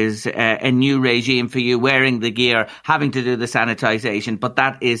that is a new regime for you, wearing the gear, having to do the sanitisation, but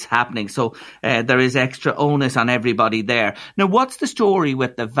that is happening. So there is extra onus on everybody there. Now, what's the story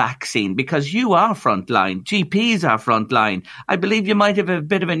with the vaccine? Because you are frontline, GPs are frontline. I believe you might have a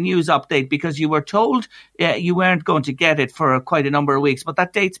bit of a news update because you were told you weren't going to get it for quite a number of weeks, but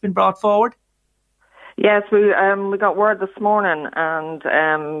that date's been brought forward? Yes, we got word this morning, and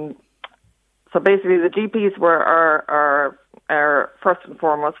so basically the GPs are first and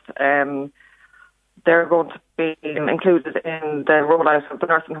foremost, they're going to be included in the rollout of the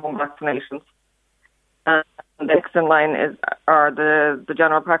nursing home vaccinations. And next in line are the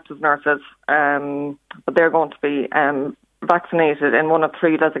general practice nurses, but they're going to be vaccinated in one of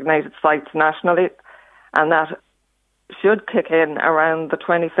 3 designated sites nationally, and that should kick in around the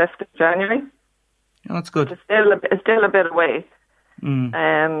 25th of January. Oh, that's good. It's still a bit away.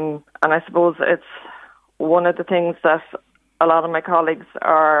 And I suppose it's one of the things that a lot of my colleagues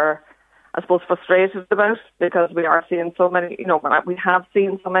are, I suppose, frustrated about, because we are seeing so many, we have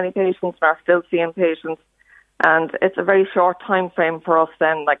seen so many patients and are still seeing patients, and it's a very short time frame for us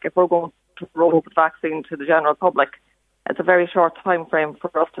then. Like, if we're going to roll out the vaccine to the general public, it's a very short time frame for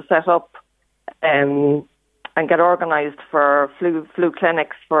us to set up and get organised for flu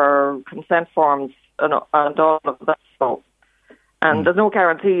clinics, for consent forms and all of that. So, and there's no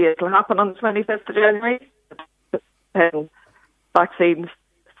guarantee it'll happen on the 25th of January. Vaccines,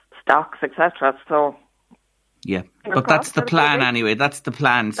 stocks, etc. So, yeah, but that's the plan anyway. That's the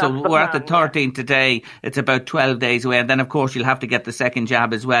plan. So we're at the 13th today. It's about 12 days away. And then, of course, you'll have to get the second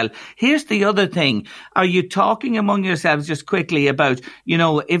jab as well. Here's the other thing. Are you talking among yourselves just quickly about,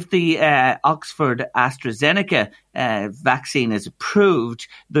 if the Oxford AstraZeneca vaccine is approved,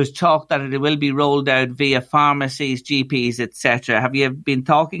 there's talk that it will be rolled out via pharmacies, GPs, etc. Have you been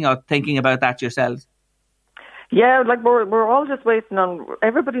talking or thinking about that yourselves? Yeah, like we're all just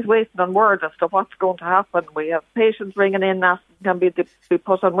everybody's waiting on word as to what's going to happen. We have patients ringing in asking can be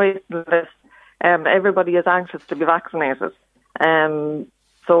put on waiting list. Everybody is anxious to be vaccinated.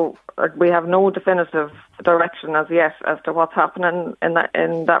 So we have no definitive direction as yet as to what's happening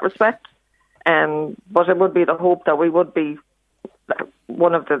in that respect. But it would be the hope that we would be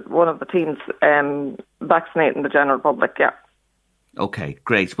one of the teams vaccinating the general public. Yeah. Okay,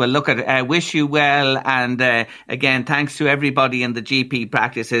 great. Well, look, wish you well. And again, thanks to everybody in the GP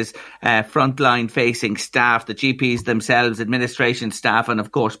practices, frontline facing staff, the GPs themselves, administration staff, and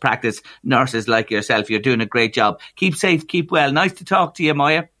of course, practice nurses like yourself. You're doing a great job. Keep safe, keep well. Nice to talk to you,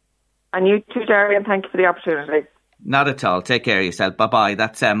 Moya. And you too, Jerry, and thank you for the opportunity. Not at all. Take care of yourself. Bye-bye.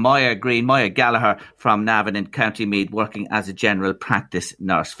 That's Moya Gallagher from Navan in County Meath, working as a general practice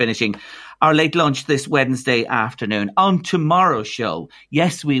nurse. Finishing our late lunch this Wednesday afternoon. On tomorrow's show,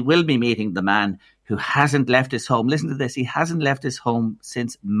 yes, we will be meeting the man who hasn't left his home. Listen to this. He hasn't left his home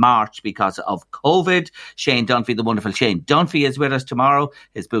since March because of COVID. Shane Dunphy, the wonderful Shane Dunphy, is with us tomorrow.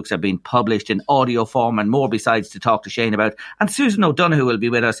 His books are being published in audio form and more besides to talk to Shane about. And Susan O'Donoghue will be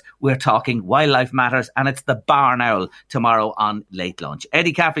with us. We're talking Wildlife Matters, and it's the Barn Owl tomorrow on Late Lunch.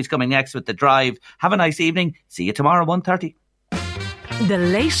 Eddie Caffrey's coming next with The Drive. Have a nice evening. See you tomorrow, 1:30. The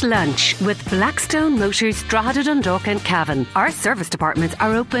Late Lunch with Blackstone Motors, Drogheda, Dundalk and Cavan. Our service departments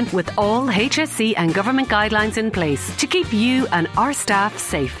are open with all HSC and government guidelines in place to keep you and our staff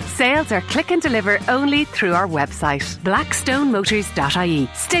safe. Sales are click and deliver only through our website, blackstonemotors.ie.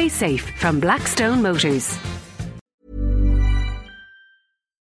 Stay safe from Blackstone Motors.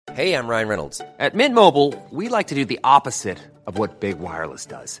 Hey, I'm Ryan Reynolds. At Mint Mobile, we like to do the opposite of what Big Wireless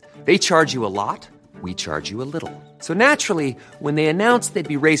does. They charge you a lot. We charge you a little. So naturally, when they announced they'd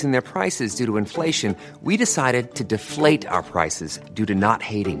be raising their prices due to inflation, we decided to deflate our prices due to not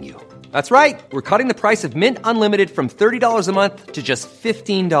hating you. That's right. We're cutting the price of Mint Unlimited from $30 a month to just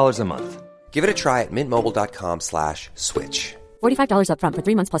 $15 a month. Give it a try at mintmobile.com/switch. $45 up front for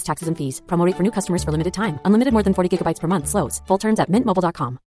 3 months plus taxes and fees. Promo rate for new customers for limited time. Unlimited more than 40 gigabytes per month. Slows full terms at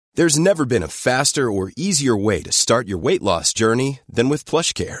mintmobile.com. There's never been a faster or easier way to start your weight loss journey than with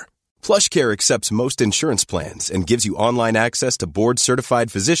PlushCare. PlushCare accepts most insurance plans and gives you online access to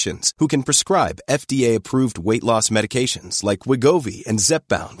board-certified physicians who can prescribe FDA-approved weight loss medications like Wegovy and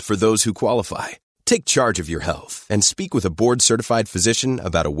Zepbound for those who qualify. Take charge of your health and speak with a board-certified physician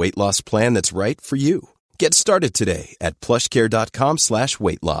about a weight loss plan that's right for you. Get started today at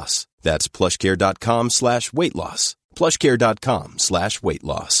plushcare.com/weight loss. That's plushcare.com/weight loss. plushcare.com/weight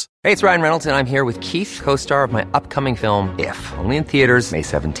loss. Hey, it's Ryan Reynolds, and I'm here with Keith, co-star of my upcoming film, If, only in theaters May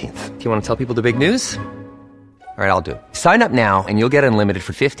 17th. Do you want to tell people the big news? All right, I'll do it. Sign up now and you'll get unlimited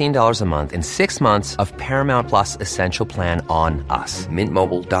for $15 a month and 6 months of Paramount Plus Essential Plan on us.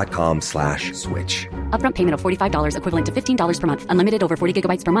 MintMobile.com/switch. Upfront payment of $45 equivalent to $15 per month. Unlimited over 40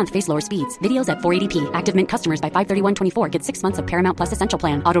 gigabytes per month. Face lower speeds. Videos at 480p. Active Mint customers by 531.24 get 6 months of Paramount Plus Essential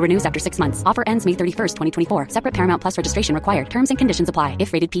Plan. Auto renews after 6 months. Offer ends May 31st, 2024. Separate Paramount Plus registration required. Terms and conditions apply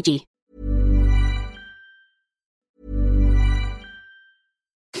if rated PG.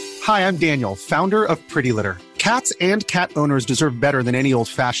 Hi, I'm Daniel, founder of Pretty Litter. Cats and cat owners deserve better than any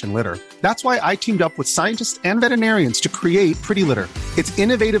old-fashioned litter. That's why I teamed up with scientists and veterinarians to create Pretty Litter. Its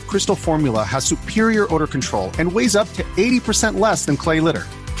innovative crystal formula has superior odor control and weighs up to 80% less than clay litter.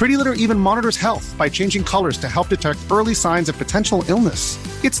 Pretty Litter even monitors health by changing colors to help detect early signs of potential illness.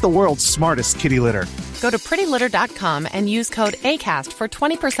 It's the world's smartest kitty litter. Go to prettylitter.com and use code ACAST for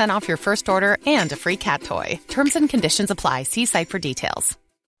 20% off your first order and a free cat toy. Terms and conditions apply. See site for details.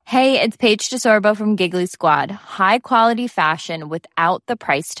 Hey, it's Paige DeSorbo from Giggly Squad. High quality fashion without the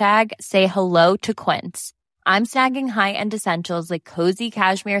price tag. Say hello to Quince. I'm snagging high-end essentials like cozy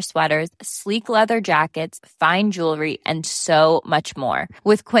cashmere sweaters, sleek leather jackets, fine jewelry, and so much more.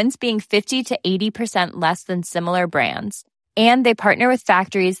 With Quince being 50 to 80% less than similar brands. And they partner with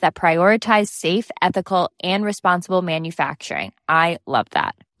factories that prioritize safe, ethical, and responsible manufacturing. I love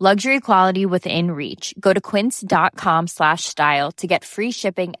that. Luxury quality within reach. Go to quince.com/style to get free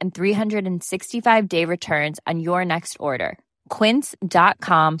shipping and 365-day returns on your next order.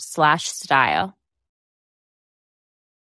 Quince.com/style.